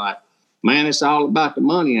questions. They're like, man, it's all about the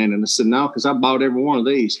money, ain't it? And I said, no, because I bought every one of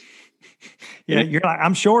these. Yeah, you're like,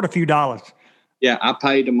 I'm short a few dollars. Yeah, I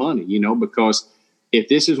paid the money, because if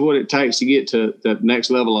this is what it takes to get to the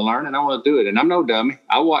next level of learning, I want to do it. And I'm no dummy.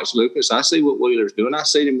 I watch Lucas. I see what Wheeler's doing. I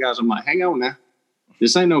see them guys. I'm like, hang on now.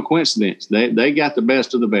 This ain't no coincidence. They got the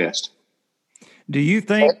best of the best. Do you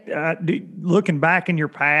think, looking back in your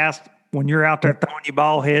past, when you're out there throwing your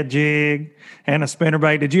ball head jig and a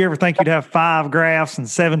spinnerbait, did you ever think you'd have 5 graphs and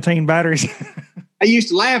 17 batteries? I used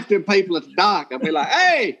to laugh at people at the dock. I'd be like,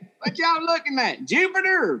 hey, what y'all looking at?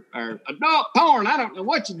 Jupiter or adult porn? I don't know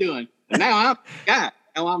what you're doing. And now I'm a guy.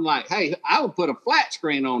 Now I'm like, hey, I would put a flat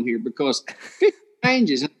screen on here because it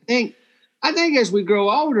changes. And I think as we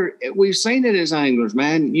grow older, we've seen it as anglers,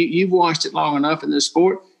 man. You've watched it long enough in this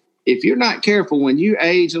sport. If you're not careful, when you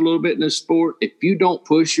age a little bit in this sport, if you don't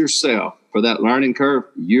push yourself for that learning curve,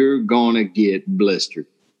 you're going to get blistered.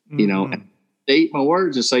 And they eat my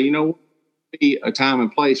words and say, be a time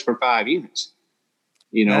and place for 5 units,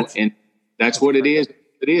 and that's what it is.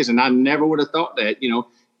 It is. And I never would have thought that,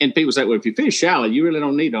 and people say, well, if you fish shallow, you really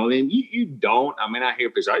don't need all them. You don't. I mean, I hear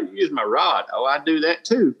people say, I use my rod. Oh, I do that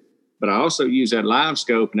too. But I also use that live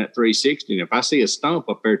scope and that 360. And if I see a stump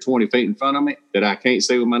up there 20 feet in front of me that I can't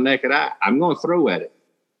see with my naked eye, I'm going to throw at it.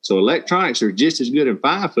 So electronics are just as good in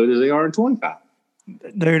 5 foot as they are in 25.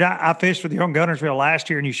 Dude, I fished with you on Gunnersville last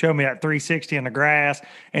year, and you showed me that 360 in the grass.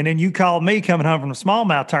 And then you called me coming home from the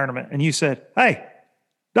smallmouth tournament, and you said, "Hey,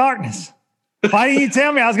 Darkness, why didn't you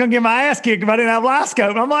tell me I was going to get my ass kicked if I didn't have live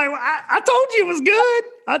scope?" I'm like, I told you it was good.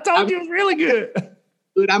 I told you it was really good.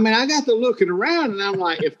 But I mean, I got to looking around, and I'm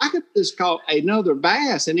like, if I could just caught another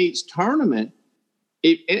bass in each tournament,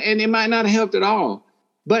 and it might not have helped at all.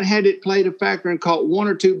 But had it played a factor and caught one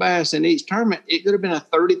or two bass in each tournament, it could have been a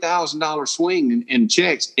 $30,000 swing in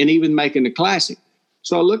checks and even making the classic.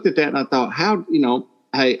 So I looked at that and I thought,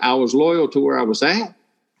 hey, I was loyal to where I was at,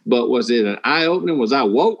 but was it an eye-opening? Was I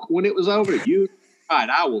woke when it was over? You right,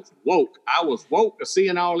 I was woke. I was woke to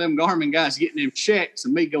seeing all them Garmin guys getting them checks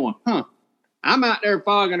and me going, I'm out there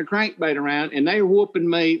fogging a crankbait around, and they whooping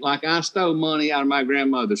me like I stole money out of my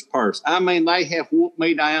grandmother's purse. I mean, they have whooped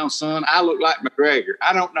me down, son. I look like McGregor.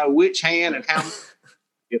 I don't know which hand and how.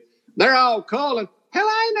 They're all calling. Hell,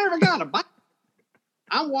 I ain't never got a bite.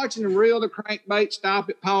 I'm watching them reel the crankbait, stop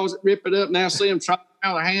it, pause it, rip it up. Now see them try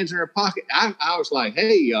out their hands in their pocket. I was like,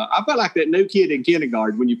 hey, I felt like that new kid in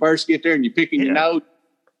kindergarten when you first get there and you're picking your nose.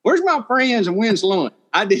 Where's my friends and when's lunch?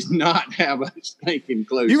 I did not have a stinking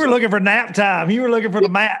clue. You were looking for nap time. You were looking for the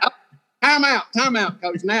map. Time out,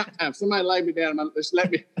 coach. Nap time. Somebody lay me down. Let's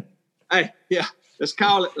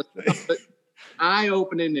call it the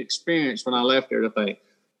eye-opening experience when I left there to think,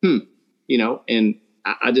 and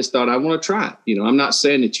I just thought I want to try it. I'm not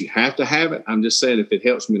saying that you have to have it. I'm just saying if it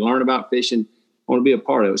helps me learn about fishing, I want to be a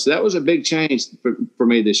part of it. So that was a big change for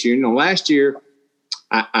me this year. Last year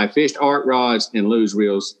I fished arc rods and Lew's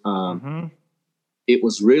reels. It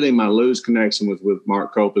was really my Lew's connection with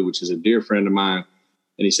Mark Copley, which is a dear friend of mine.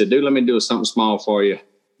 And he said, dude, let me do something small for you.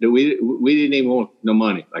 Dude, we didn't even want no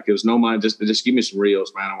money. Like it was no money. Just give me some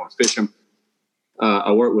reels, man. I want to fish them.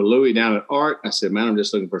 I worked with Louie down at Arc. I said, man, I'm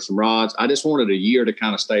just looking for some rods. I just wanted a year to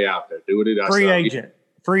kind of stay out there. Do what it is.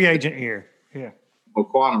 Free agent year. Yeah. Well,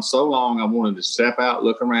 Quantum so long, I wanted to step out,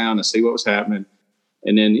 look around and see what was happening.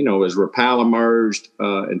 And then, as Rapala emerged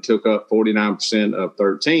and took up 49% of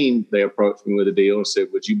 13, they approached me with a deal and said,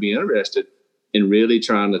 would you be interested in really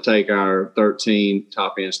trying to take our 13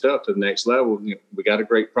 top-end stuff to the next level? We got a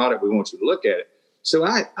great product. We want you to look at it. So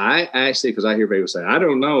I actually, because I hear people say, I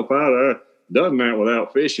don't know if I'd done that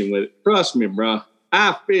without fishing with it. Trust me, bro,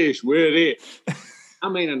 I fish with it. I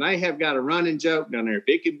mean, and they have got a running joke down there. If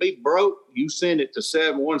it can be broke, you send it to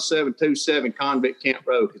 71727 Convict Camp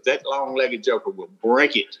Road, because that long-legged joker will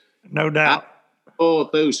break it. No doubt. I pull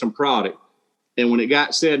through some product. And when it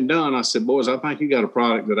got said and done, I said, boys, I think you got a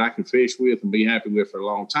product that I can fish with and be happy with for a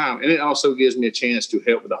long time. And it also gives me a chance to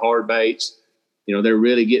help with the hard baits. They're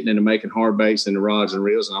really getting into making hard baits in the rods and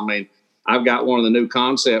reels. And I mean, I've got one of the new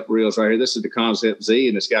Concept reels right here. This is the Concept Z,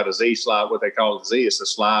 and it's got a Z slide, what they call a Z. It's a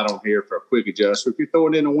slide on here for a quick adjust. So if you're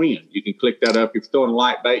throwing in the wind, you can click that up. If you're throwing a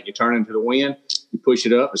light bait, you turn into the wind, you push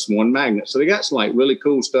it up. It's one magnet. So they got some really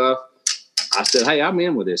cool stuff. I said, hey, I'm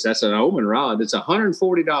in with this. That's an Omen rod. It's a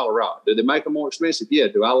 $140 rod. Do they make them more expensive? Yeah.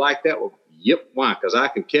 Do I like that? Well, yep. Why? Because I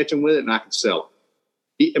can catch them with it and I can sell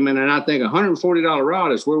them. I mean, and I think a $140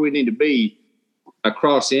 rod is where we need to be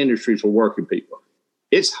across the industry for working people.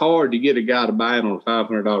 It's hard to get a guy to buy it on a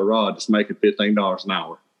 $500 rod that's making $15 an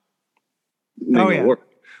hour.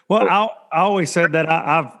 Well, I always said that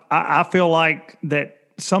I feel like that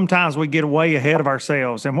sometimes we get way ahead of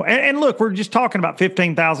ourselves. And look, we're just talking about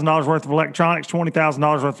 $15,000 worth of electronics, $20,000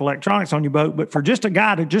 worth of electronics on your boat. But for just a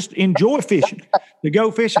guy to just enjoy fishing, to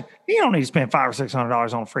go fishing, you don't need to spend $500 or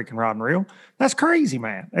 $600 on a freaking rod and reel. That's crazy,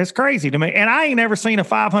 man. That's crazy to me. And I ain't ever seen a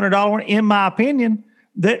 $500 one, in my opinion,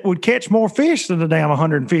 that would catch more fish than the damn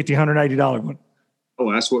 $150, $180 one.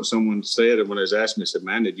 Oh, that's what someone said when they was asking me. Said,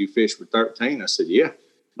 man, did you fish with 13? I said, yeah.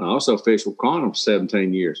 I also fished with Quantum for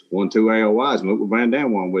 17 years. Won 2 AOYs and looked with Van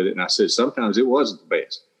Dam one with it. And I said, sometimes it wasn't the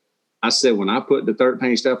best. I said, when I put the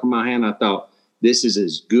 13 stuff in my hand, I thought, this is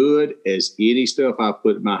as good as any stuff I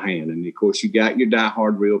put in my hand. And, of course, you got your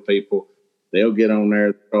diehard reel people. They'll get on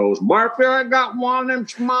there. Throws, Barfield, I got one of them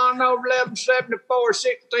Shimano 1174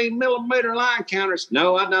 16-millimeter line counters.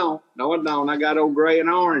 No, I don't. I got old gray and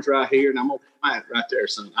orange right here, and I'm going to put it right there,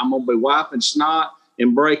 son. I'm going to be wiping snot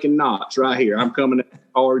and breaking knots right here. I'm coming in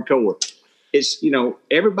hardcore. It's,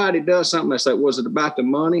 everybody does something that's like, was it about the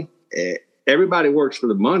money? Everybody works for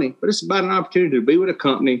the money, but it's about an opportunity to be with a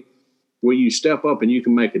company where you step up and you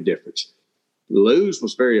can make a difference. Lew's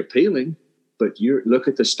was very appealing. But look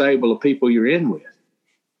at the stable of people you're in with.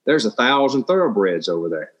 There's 1,000 thoroughbreds over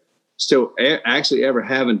there. Still, actually ever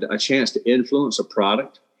having a chance to influence a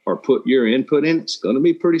product or put your input in, it's going to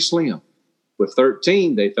be pretty slim. With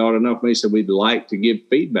 13, they thought enough of me, said, we'd like to give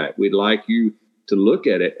feedback. We'd like you to look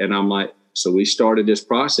at it. And I'm like, So we started this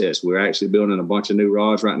process. We're actually building a bunch of new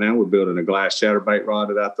rods right now. We're building a glass chatterbait rod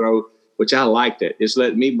that I throw, which I like that. It's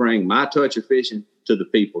letting me bring my touch of fishing to the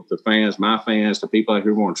people, the fans, my fans, the people out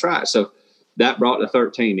here who want to try it. So that brought the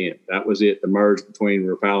 13 in. That was it, the merge between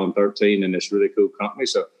Rapala and 13 and this really cool company.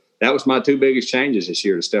 So that was my two biggest changes this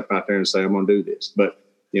year, to step out there and say, I'm going to do this. But,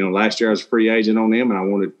 last year I was a free agent on them,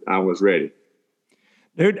 and I was ready.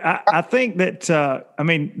 Dude, I think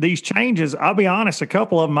that, these changes, I'll be honest, a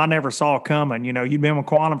couple of them I never saw coming. You've been with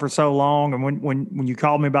Quantum for so long. And when you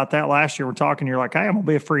called me about that last year, we're talking, you're like, hey, I'm going to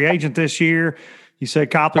be a free agent this year. You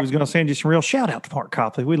said Copley was going to send you some real shout out to Mark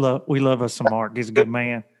Copley. We love us some Mark. He's a good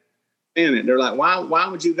man. They're like, why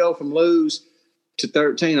would you go from lose to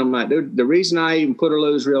 13? I'm like, dude, the reason I even put a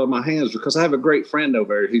lose reel in my hands is because I have a great friend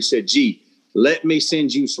over there who said, gee, let me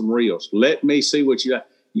send you some reels. Let me see what you got.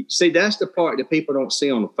 See, that's the part that people don't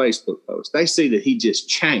see on the Facebook post. They see that he just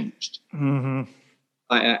changed. Mm-hmm.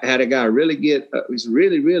 I had a guy really he's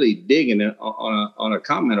really, really digging it on a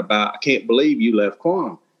comment about, I can't believe you left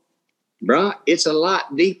Quantum. Bro, it's a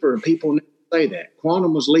lot deeper, and people never say that.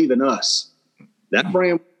 Quantum was leaving us. That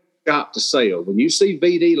brand shop to sell. When you see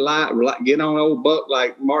VD get on old buck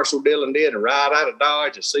like Marshall Dillon did and ride out of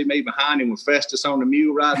Dodge, and see me behind him with Festus on the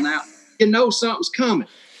mule riding out, something's coming.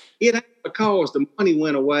 It ain't because the money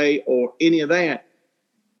went away or any of that.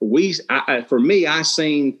 For me, I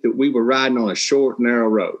seen that we were riding on a short, narrow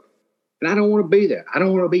road. And I don't want to be there. I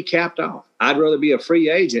don't want to be capped off. I'd rather be a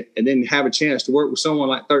free agent and then have a chance to work with someone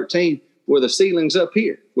like 13 where the ceiling's up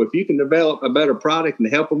here. Where if you can develop a better product and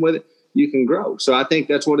help them with it, you can grow. So I think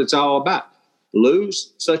that's what it's all about.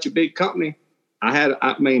 Lose such a big company.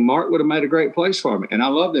 Mark would have made a great place for me. And I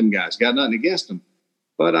love them guys. Got nothing against them.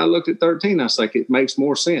 But I looked at 13. I was like, it makes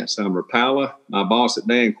more sense. Rapala, my boss at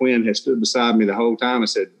Dan Quinn, has stood beside me the whole time and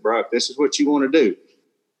said, bro, if this is what you want to do,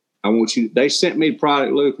 I want you. They sent me the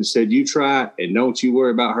product, Luke, and said, you try it and don't you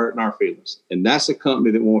worry about hurting our feelings. And that's a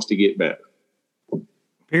company that wants to get better.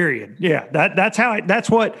 Period. Yeah. That's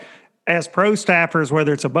what, as pro staffers,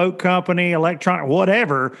 whether it's a boat company, electronic,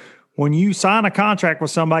 whatever, when you sign a contract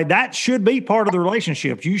with somebody, that should be part of the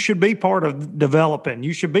relationship. You should be part of developing.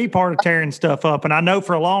 You should be part of tearing stuff up. And I know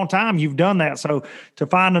for a long time you've done that. So to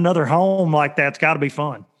find another home like that's got to be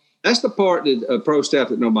fun. That's the part that pro staff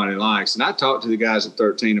that nobody likes. And I talked to the guys at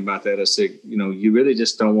 13 about that. I said, you really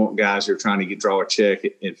just don't want guys who are trying to draw a check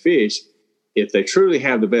and fish. If they truly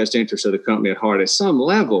have the best interest of the company at heart, at some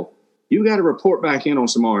level, you got to report back in on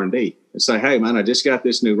some R&D and say, hey, man, I just got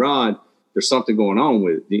this new rod. There's something going on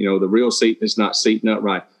with it. The reel seat is not seating up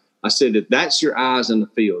right. I said that's your eyes in the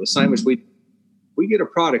field. The same as we get a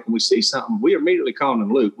product and we see something, we immediately call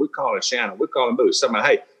them Luke. We call it Shannon. We call them Booth. Somebody,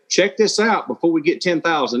 hey, check this out before we get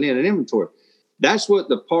 10,000 in inventory. That's what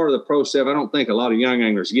the part of the pro staff I don't think a lot of young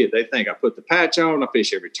anglers get. They think I put the patch on, I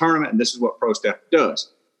fish every tournament, and this is what pro staff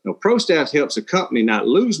does. Pro staff helps a company not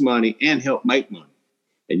lose money and help make money.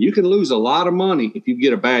 And you can lose a lot of money if you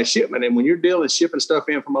get a bad shipment. And when you're shipping stuff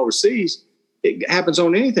in from overseas, it happens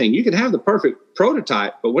on anything. You can have the perfect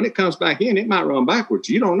prototype, but when it comes back in, it might run backwards.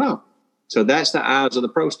 You don't know. So that's the eyes of the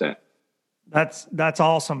pro staff. That's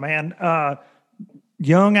awesome, man.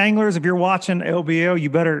 Young anglers, if you're watching LBL, you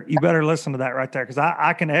better listen to that right there, because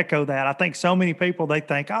I can echo that. I think so many people, they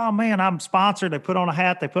think, oh, man, I'm sponsored. They put on a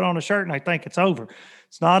hat, they put on a shirt, and they think it's over.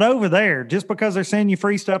 It's not over there. Just because they're sending you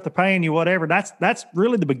free stuff, they're paying you whatever, that's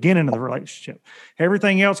really the beginning of the relationship.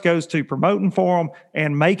 Everything else goes to promoting for them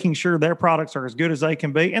and making sure their products are as good as they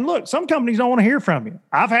can be. And look, some companies don't want to hear from you.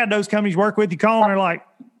 I've had those companies work with you, calling, they're like,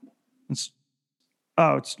 it's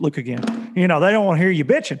Luke again. They don't want to hear you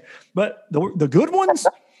bitching. But the good ones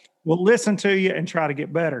will listen to you and try to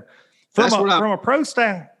get better. From a pro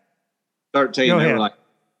staff. 13, they were like,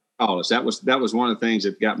 call us. That was one of the things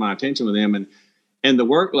that got my attention with them. And the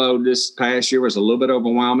workload this past year was a little bit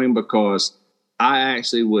overwhelming, because I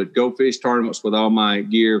actually would go fish tournaments with all my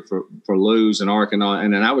gear for Lew's and Ark and all,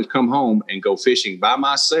 and then I would come home and go fishing by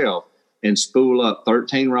myself and spool up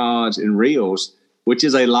 13 rods and reels, which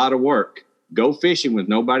is a lot of work. Go fishing with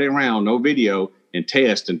nobody around, no video, and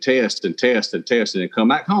test and test and test and test, and then come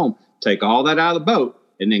back home, take all that out of the boat,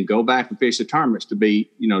 and then go back and fish the tournaments to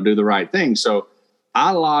do the right thing. So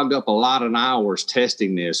I logged up a lot of hours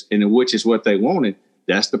testing this, and which is what they wanted.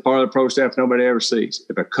 That's the part of the pro staff nobody ever sees.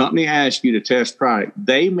 If a company asks you to test product,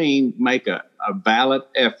 they make a valid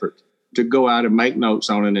effort to go out and make notes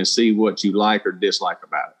on it and see what you like or dislike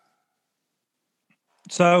about it.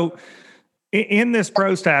 So in this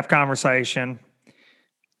pro staff conversation,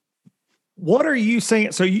 what are you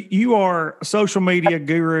seeing? So you are a social media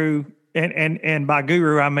guru, and by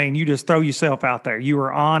guru, I mean you just throw yourself out there. You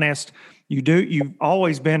are honest. You've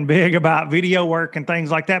always been big about video work and things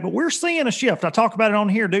like that, but we're seeing a shift. I talk about it on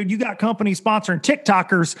here, dude. You got companies sponsoring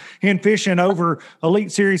TikTokers in fishing over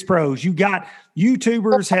Elite Series pros. You got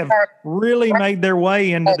YouTubers have really made their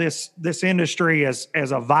way into this industry as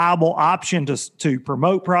a viable option to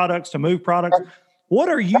promote products, to move products. What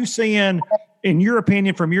are you seeing, in your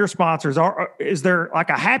opinion, from your sponsors? Is there like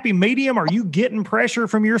a happy medium? Are you getting pressure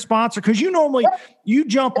from your sponsor? Because you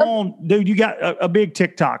jump on, dude, you got a big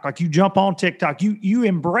TikTok. Like you jump on TikTok. You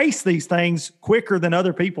embrace these things quicker than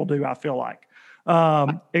other people do, I feel like.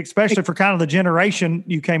 Especially for kind of the generation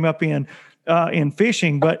you came up in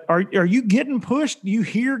fishing. But are you getting pushed? You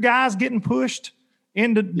hear guys getting pushed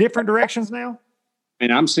into different directions now? I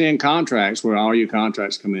mean, I'm seeing contracts where all your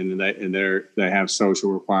contracts come in and they have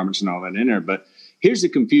social requirements and all that in there. But here's the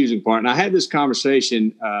confusing part. And I had this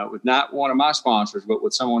conversation with not one of my sponsors, but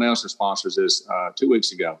with someone else's sponsors 2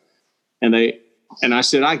 weeks ago. And I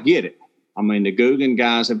said, I get it. I mean, the Guggen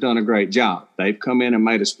guys have done a great job. They've come in and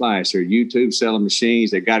made a splash. They're YouTube selling machines.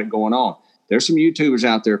 They've got it going on. There's some YouTubers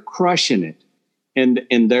out there crushing it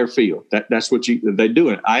in their field. That's what they do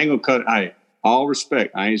it. I ain't gonna cut. All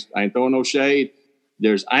respect. I ain't throwing no shade.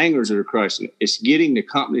 There's anglers that are crushing it. It's getting the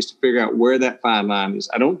companies to figure out where that fine line is.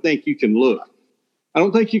 I don't think you can look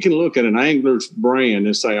at an angler's brand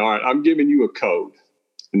and say, all right, I'm giving you a code.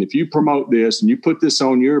 And if you promote this and you put this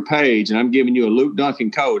on your page and I'm giving you a Luke Duncan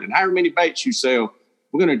code and however many baits you sell,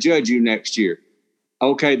 we're going to judge you next year.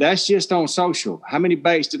 Okay, that's just on social. How many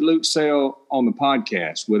baits did Luke sell on the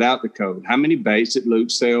podcast without the code? How many baits did Luke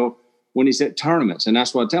sell when he's at tournaments? And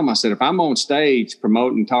that's what I tell him. I said, if I'm on stage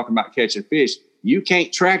promoting, talking about catching fish, you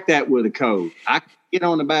can't track that with a code. I can get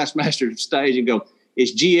on the Bassmaster stage and go,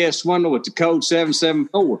 it's GS Swindle with the code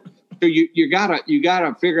 774. So you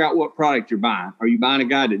gotta figure out what product you're buying. Are you buying a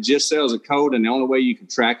guy that just sells a code and the only way you can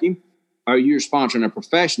track him? Or you're sponsoring a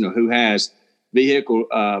professional who has vehicle,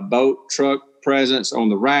 boat, truck presence on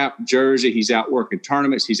the wrap, jersey. He's out working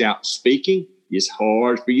tournaments. He's out speaking. It's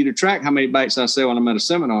hard for you to track how many baits I sell when I'm at a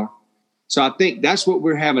seminar. So I think that's what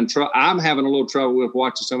we're having trouble. I'm having a little trouble with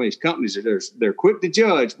watching some of these companies. They're quick to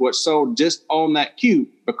judge what's sold just on that cue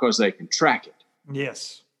because they can track it.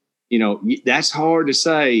 Yes. You know, that's hard to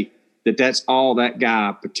say that's all that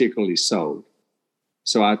guy particularly sold.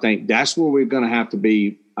 So I think that's where we're going to have to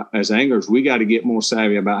be as anglers. We got to get more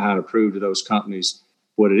savvy about how to prove to those companies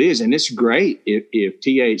what it is. And it's great if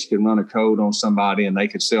TH can run a code on somebody and they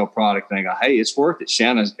could sell product and they go, hey, it's worth it.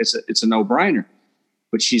 Shanna, it's a no-brainer.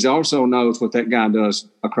 But she also knows what that guy does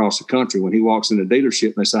across the country when he walks in the dealership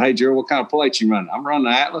and they say, hey, Gerald, what kind of plates you running? I'm running the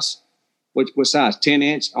Atlas. What size?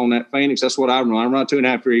 10-inch on that Phoenix? That's what I run. I run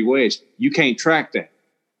 2.5 degree wedge. You can't track that.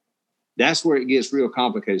 That's where it gets real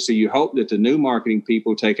complicated. So you hope that the new marketing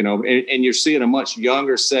people taking over, and you're seeing a much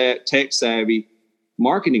younger tech savvy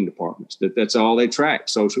marketing departments. That's all they track,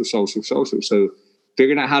 social. So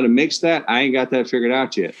figuring out how to mix that, I ain't got that figured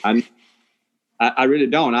out yet. I really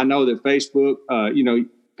don't. I know that Facebook,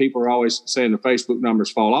 people are always saying the Facebook numbers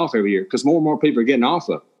fall off every year because more and more people are getting off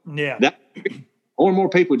of it. Yeah. More and more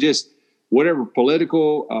people just, whatever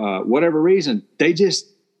political, whatever reason, they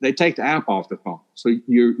take the app off the phone. So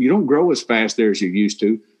you don't grow as fast there as you used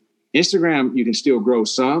to. Instagram, you can still grow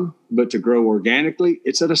some, but to grow organically,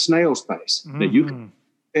 it's at a snail's pace. Mm-hmm. Now you can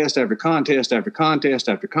contest after contest after contest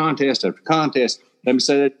after contest after contest. Let me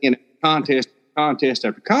say that in contest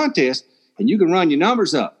after contest, and you can run your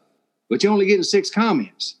numbers up, but you're only getting 6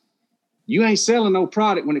 comments. You ain't selling no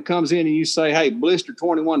product when it comes in and you say, hey, blister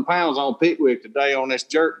 21 pounds on Pickwick today on this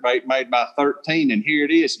jerk bait made by 13, and here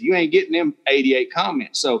it is. You ain't getting them 88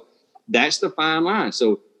 comments. So that's the fine line.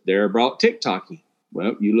 So they're brought TikTok in.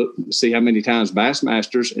 Well, you look see how many times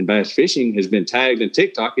Bassmasters and bass fishing has been tagged in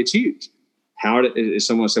TikTok. It's huge. How is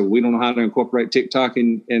someone said, well, we don't know how to incorporate TikTok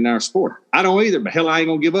in our sport? I don't either, but hell, I ain't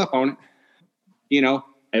going to give up on it. You know,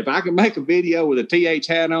 if I can make a video with a TH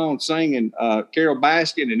hat on singing Carol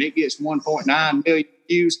Baskin and it gets 1.9 million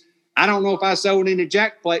views, I don't know if I sold any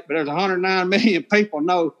jack plate, but there's 109 million people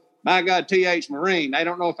know, by God, TH Marine. They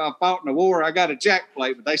don't know if I fought in a war, I got a jack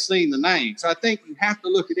plate, but they seen the name. So I think you have to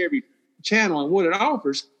look at every channel and what it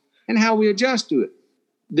offers and how we adjust to it.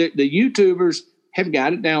 The YouTubers have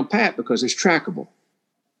got it down pat because it's trackable.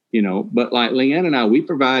 You know, but like Leanne and I, we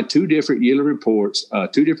provide 2 different yearly reports,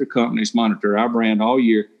 2 different companies monitor our brand all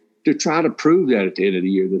year to try to prove that at the end of the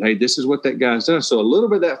year that, hey, this is what that guy's done. So a little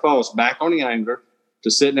bit of that falls back on the angler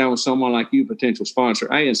to sit down with someone like you, potential sponsor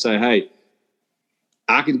A, and say, hey,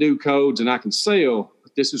 I can do codes and I can sell,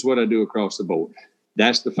 but this is what I do across the board.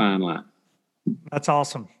 That's the fine line. That's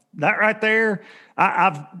awesome. That right there,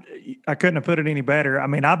 I couldn't have put it any better. I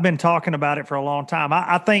mean, I've been talking about it for a long time.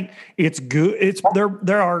 I think it's good.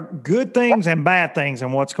 There are good things and bad things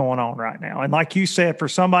in what's going on right now. And like you said, for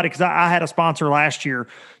somebody, because I had a sponsor last year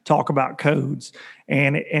talk about codes,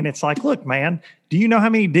 and it's like, look, man, do you know how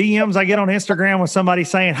many DMs I get on Instagram with somebody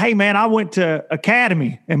saying, hey, man, I went to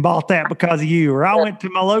Academy and bought that because of you, or I went to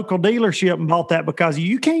my local dealership and bought that because of you.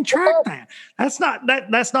 You can't track that. That's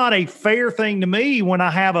not a fair thing to me when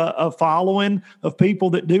I have a following of people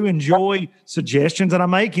that do enjoy suggestions that I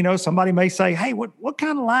make. You know, somebody may say, hey, what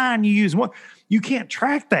kind of line you use? What you can't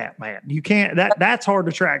track that, man. You can't. That's hard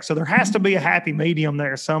to track. So there has to be a happy medium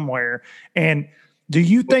there somewhere. And do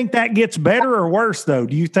you think that gets better or worse, though?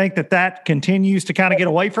 Do you think that continues to kind of get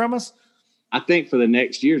away from us? I think for the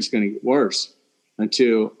next year, it's going to get worse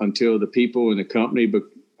until the people in the company, but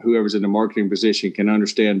whoever's in the marketing position, can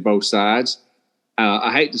understand both sides.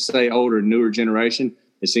 I hate to say older, newer generation.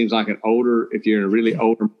 It seems like if you're in a really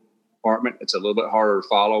older department, it's a little bit harder to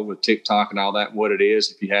follow with TikTok and all that, what it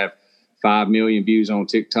is. If you have 5 million views on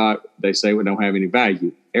TikTok, they say we don't have any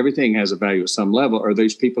value. Everything has a value at some level, or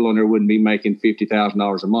those people on there wouldn't be making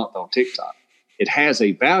 $50,000 a month on TikTok. It has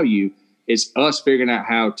a value. It's us figuring out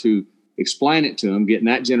how to explain it to them, getting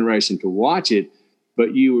that generation to watch it.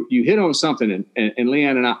 But you hit on something, and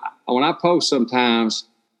Leanne and I, when I post sometimes,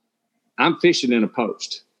 I'm fishing in a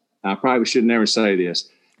post. I probably should never say this.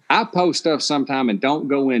 I post stuff sometime and don't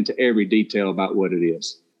go into every detail about what it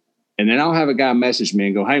is. And then I'll have a guy message me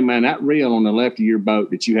and go, hey, man, that reel on the left of your boat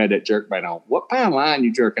that you had that jerkbait on, what pound line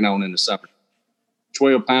you jerking on in the summer?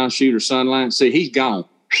 12-pound shooter sunline? See, he's gone.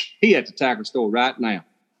 He at the tackle store right now.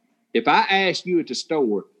 If I ask you at the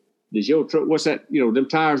store, does your truck, what's that, them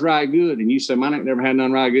tires ride good? And you say, mine ain't never had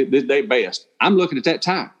none ride good. They best. I'm looking at that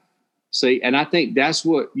tire. See, and I think that's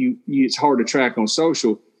what it's hard to track on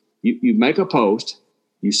social. You make a post,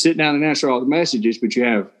 you sit down and answer all the messages, but you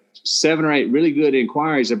have 7 or 8 really good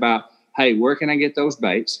inquiries about, hey, where can I get those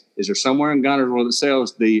baits? Is there somewhere in Guntersville that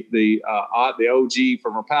sells the OG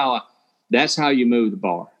from Rapala? That's how you move the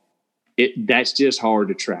bar. That's just hard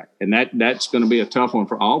to track. And that's going to be a tough one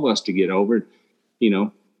for all of us to get over.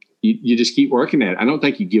 You just keep working at it. I don't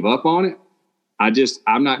think you give up on it.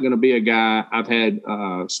 I'm not going to be a guy. I've had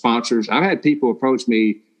sponsors. I've had people approach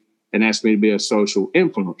me and ask me to be a social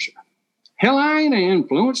influencer. Hell, I ain't an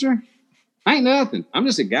influencer. I ain't nothing. I'm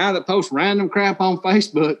just a guy that posts random crap on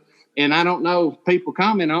Facebook, and I don't know if people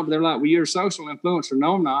comment on it, but they're like, well, you're a social influencer.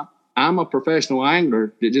 No, I'm not. I'm a professional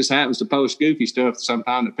angler that just happens to post goofy stuff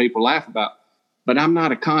sometimes that people laugh about, but I'm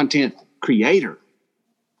not a content creator.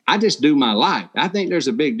 I just do my life. I think there's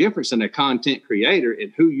a big difference in a content creator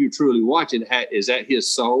and who you truly watch it. Is that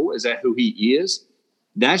his soul? Is that who he is?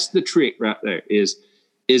 That's the trick right there.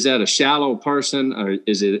 Is that a shallow person, or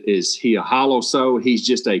is he a hollow soul? He's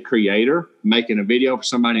just a creator making a video for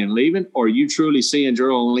somebody and leaving? Or are you truly seeing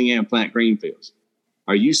Gerald and Leanne plant greenfields?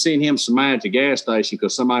 Are you seeing him smile at the gas station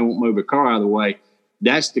because somebody won't move a car out of the way?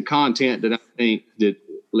 That's the content that I think that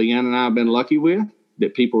Leanne and I have been lucky with,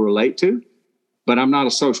 that people relate to. But I'm not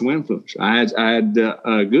a social influencer. I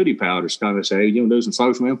had Goody Powders kind of say, hey, you want to do some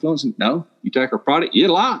social influencing? No. You take our product? Yeah, a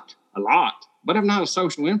lot. But I'm not a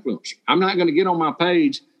social influencer. I'm not going to get on my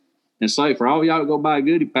page and say, for all y'all to go buy a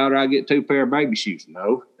Goody Powder, I get 2 pair of baby shoes.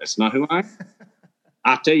 No, that's not who I am.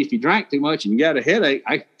 I tell you, if you drank too much and you got a headache,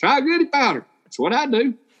 try a Goody Powder. That's what I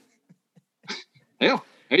do. Hell,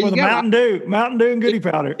 there you go. Mountain Dew and Goody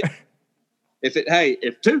Powder.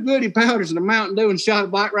 If 2 Goody Powders and a Mountain Dew and a shot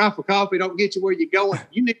of Black Rifle coffee don't get you where you're going,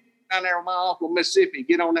 you need to go down there with my uncle Mississippi and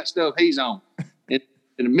get on that stuff he's on in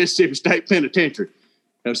the Mississippi State Penitentiary.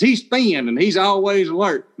 Because he's thin and he's always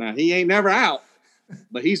alert. Now, he ain't never out,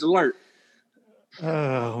 but he's alert.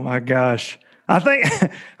 Oh, my gosh. I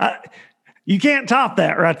think you can't top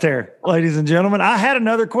that right there, ladies and gentlemen. I had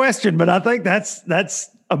another question, but I think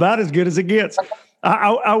that's about as good as it gets.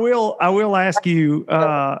 I will ask you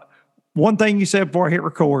one thing you said before I hit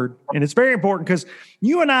record, and it's very important because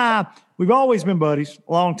you and I, we've always been buddies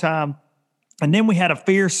a long time, and then we had a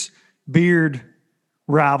fierce beard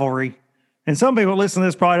rivalry. And some people listening to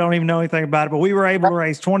this probably don't even know anything about it, but we were able to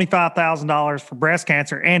raise $25,000 for breast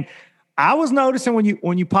cancer. And I was noticing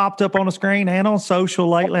when you popped up on the screen and on social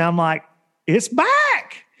lately, I'm like, it's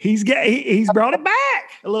back. He's brought it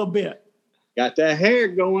back a little bit. Got that hair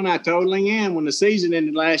going. I told Leanne when the season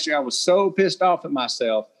ended last year, I was so pissed off at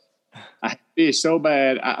myself. I fished so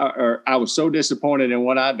bad. I was so disappointed in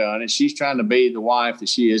what I'd done. And she's trying to be the wife that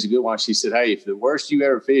she is, a good wife. She said, hey, if the worst you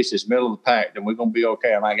ever fished is middle of the pack, then we're going to be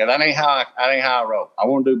okay. I'm like, that ain't how I roll. I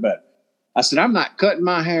want to do better. I said, I'm not cutting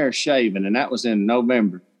my hair shaving. And that was in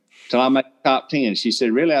November till I make top 10. She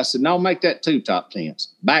said, really? I said, no, make that 2 top 10s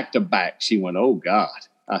back to back. She went, oh God.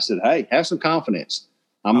 I said, hey, have some confidence.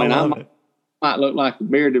 I mean, I might look like a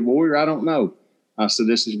bearded warrior. I don't know. I said,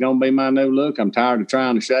 this is going to be my new look. I'm tired of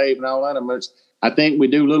trying to shave and all that. I think we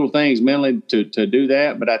do little things mentally to do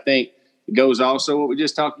that. But I think it goes also what we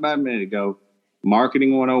just talked about a minute ago,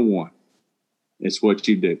 marketing 101. It's what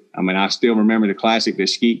you do. I mean, I still remember the classic that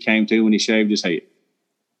Skeet came to when he shaved his head.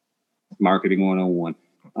 Marketing 101.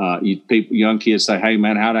 Young kids say, hey,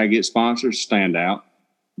 man, how do I get sponsors? Stand out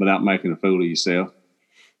without making a fool of yourself.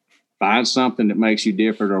 Find something that makes you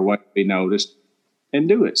different or what be noticed and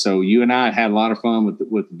do it. So you and I had a lot of fun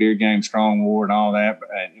with the Beard Game Strong War and all that.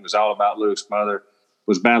 And it was all about Luke's mother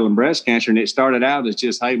was battling breast cancer. And it started out as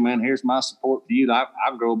just, hey, man, here's my support for you. I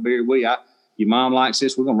grow a beard. Your mom likes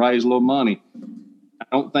this. We're going to raise a little money. I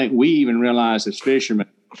don't think we even realize as fishermen,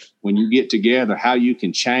 when you get together, how you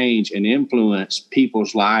can change and influence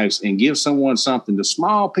people's lives and give someone something, the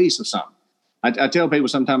small piece of something. I tell people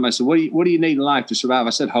sometimes, I said, what do you need in life to survive?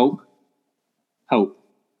 I said, hope. Hope.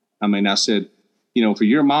 I mean, I said, for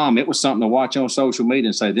your mom, it was something to watch on social media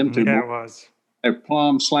and say, them two, they're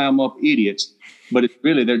plumb slam up idiots, but it's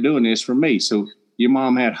really, they're doing this for me. So your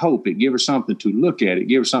mom had hope. It gave her something to look at. It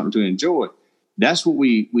gave her something to enjoy. That's what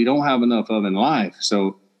we don't have enough of in life.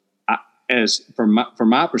 So from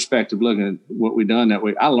my perspective, looking at what we've done that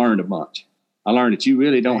way, I learned a bunch. I learned that you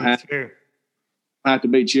really don't have to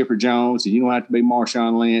be Chipper Jones, and you don't have to be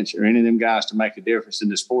Marshawn Lynch or any of them guys to make a difference in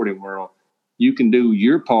the sporting world. You can do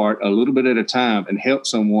your part a little bit at a time and help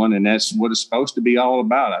someone, and that's what it's supposed to be all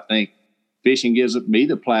about. I think fishing gives me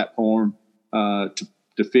the platform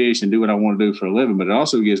to fish and do what I want to do for a living, but it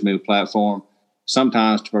also gives me the platform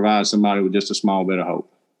sometimes to provide somebody with just a small bit of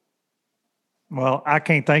hope. Well, I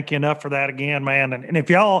can't thank you enough for that again, man. And if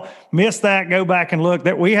y'all missed that, go back and look.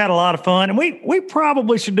 That we had a lot of fun, and we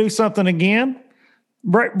probably should do something again.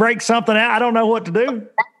 Break something out. I don't know what to do.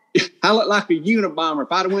 I look like a Unabomber.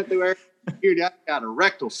 If I'd have went through security, I got a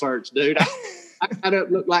rectal search, dude. I got up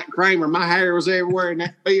looked like Kramer. My hair was everywhere, and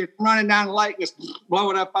that beard running down the lake just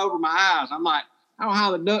blowing up over my eyes. I'm like, I don't know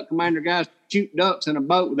how the duck commander guys shoot ducks in a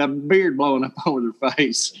boat with a beard blowing up over their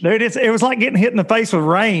face. Dude, it was like getting hit in the face with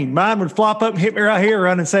rain. Mine would flop up and hit me right here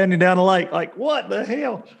running 70 down the lake. Like, what the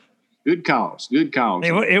hell? Good calls. Good calls.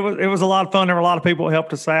 It was a lot of fun. There were a lot of people who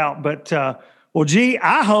helped us out. But, well, gee,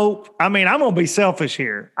 I'm going to be selfish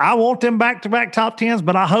here. I want them back-to-back top 10s,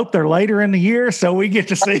 but I hope they're later in the year so we get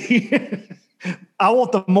to see. I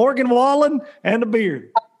want the Morgan Wallen and the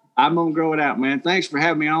beard. I'm going to grow it out, man. Thanks for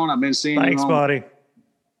having me on. I've been seeing you. Thanks, buddy.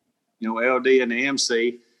 LD and the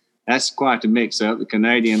MC. That's quite the mix-up. The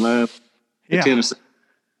Canadian love, the Tennessee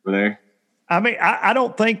over there. I mean, I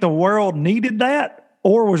don't think the world needed that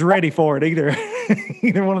or was ready for it either.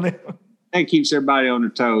 Either one of them. That keeps everybody on their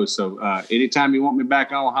toes. So anytime you want me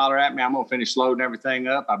back on, holler at me. I'm going to finish loading everything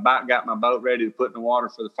up. I about got my boat ready to put in the water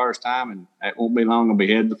for the first time, and it won't be long. I'll be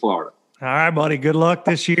headed to Florida. All right, buddy. Good luck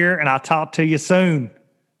this year, and I'll talk to you soon.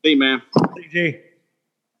 See you, man. CG.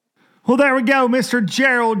 Well, there we go, Mr.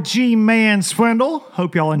 Gerald G. Manswindle.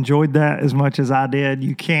 Hope y'all enjoyed that as much as I did.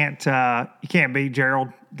 You can't beat Gerald.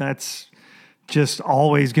 That's just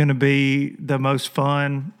always going to be the most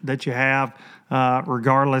fun that you have,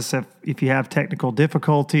 regardless if you have technical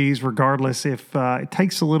difficulties, regardless if it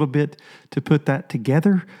takes a little bit to put that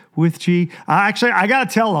together with G. I got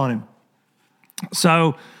to tell on him.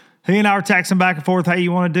 So he and I were texting back and forth, hey,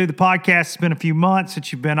 you want to do the podcast? It's been a few months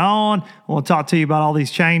since you've been on. I want to talk to you about all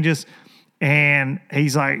these changes. And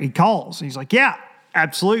he calls. He's like, yeah,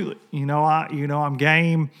 absolutely. I'm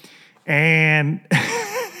game. And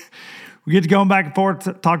we get to going back and forth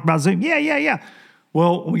to talk about Zoom. Yeah.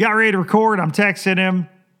 Well, we got ready to record. I'm texting him.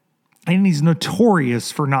 And he's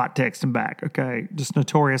notorious for not texting back, okay? Just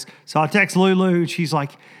notorious. So I text Lulu. She's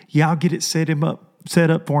like, yeah, I'll get it set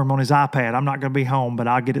up for him on his iPad. I'm not going to be home, but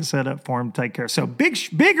I'll get it set up for him to take care of. So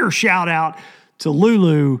bigger shout out to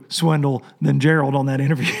Lulu Swindle than Gerald on that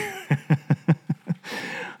interview.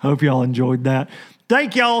 Hope y'all enjoyed that.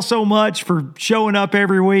 Thank y'all so much for showing up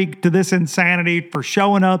every week to this insanity, for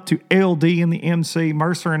showing up to LD and the MC.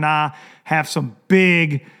 Mercer and I have some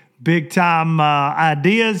big time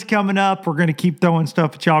ideas coming up. We're going to keep throwing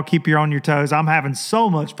stuff at y'all, keep you on your toes. I'm having so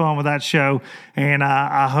much fun with that show, and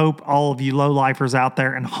I hope all of you low-lifers out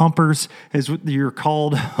there and humpers, as you're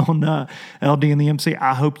called on LD and the MC,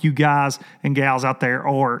 I hope you guys and gals out there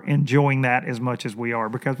are enjoying that as much as we are,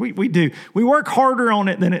 because we do. We work harder on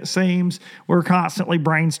it than it seems. We're constantly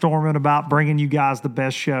brainstorming about bringing you guys the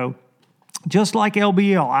best show. Just like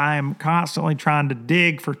LBL, I am constantly trying to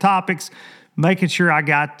dig for topics, making sure I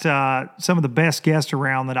got some of the best guests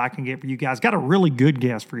around that I can get for you guys. Got a really good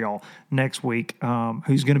guest for y'all next week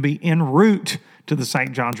who's going to be en route to the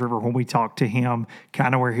St. Johns River when we talk to him,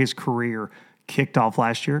 kind of where his career kicked off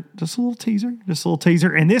last year. Just a little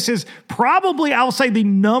teaser. And this is probably, I'll say, the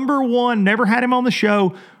number one, never had him on the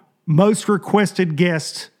show, most requested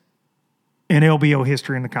guest in LBO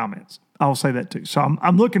history in the comments. I'll say that too. So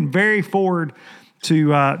I'm looking very forward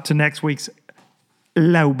to next week's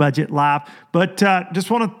Low Budget Live. But just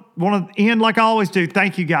want to end like I always do.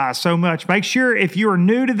 Thank you guys so much. Make sure if you are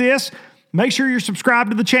new to this, make sure you're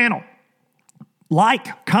subscribed to the channel.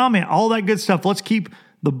 Like, comment, all that good stuff. Let's keep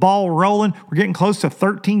the ball rolling. We're getting close to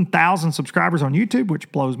 13,000 subscribers on YouTube,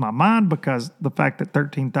 which blows my mind because the fact that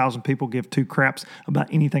 13,000 people give two craps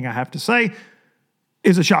about anything I have to say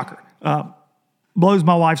is a shocker. Blows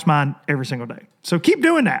my wife's mind every single day. So keep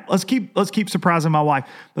doing that. Let's keep surprising my wife.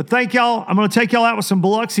 But thank y'all. I'm going to take y'all out with some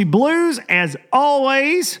Biloxi Blues. As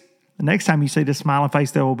always, the next time you see this smiling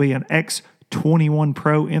face, there will be an X21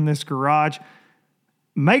 Pro in this garage.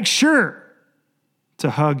 Make sure to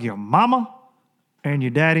hug your mama and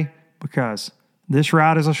your daddy because this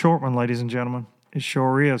ride is a short one, ladies and gentlemen. It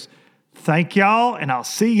sure is. Thank y'all, and I'll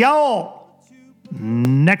see y'all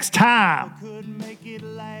next time.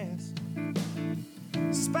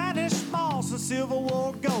 Spanish moss and Civil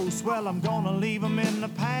War ghosts, well, I'm gonna leave them in the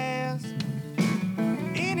past.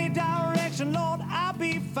 Any direction, Lord, I'll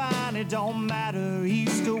be fine. It don't matter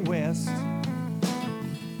east or west.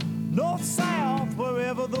 North, south,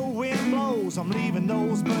 wherever the wind blows, I'm leaving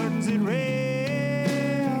those burdens at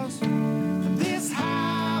rest. This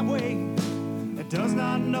highway, it does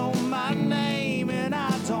not know my name, and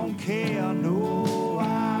I don't care, no,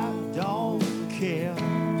 I don't care.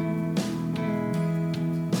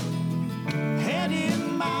 Headed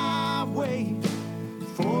my way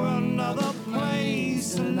for another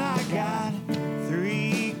place, and I got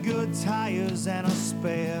 3 good tires and a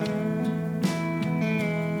spare.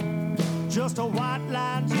 Just a white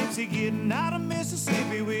line gypsy getting out of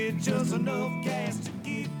Mississippi with just enough gas to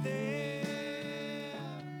get there.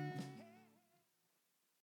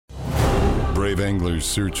 Brave anglers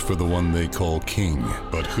search for the one they call king,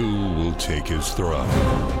 but who will take his throne?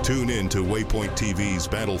 Tune in to Waypoint TV's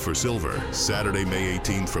Battle for Silver, Saturday, May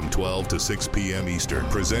 18th from 12 to 6 p.m. Eastern,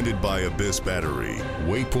 presented by Abyss Battery.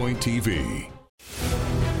 Waypoint TV.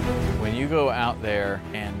 When you go out there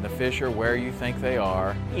and the fish are where you think they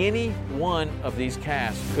are, any one of these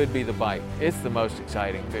casts could be the bite. It's the most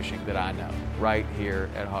exciting fishing that I know, right here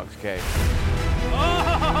at Hawks Cave.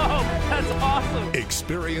 Oh, that's awesome!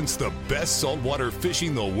 Experience the best saltwater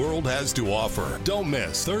fishing the world has to offer. Don't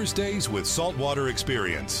miss Thursdays with Saltwater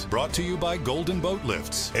Experience, brought to you by Golden Boat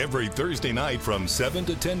Lifts, every Thursday night from 7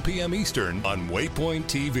 to 10 p.m. Eastern on Waypoint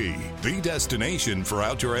TV, the destination for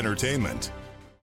outdoor entertainment.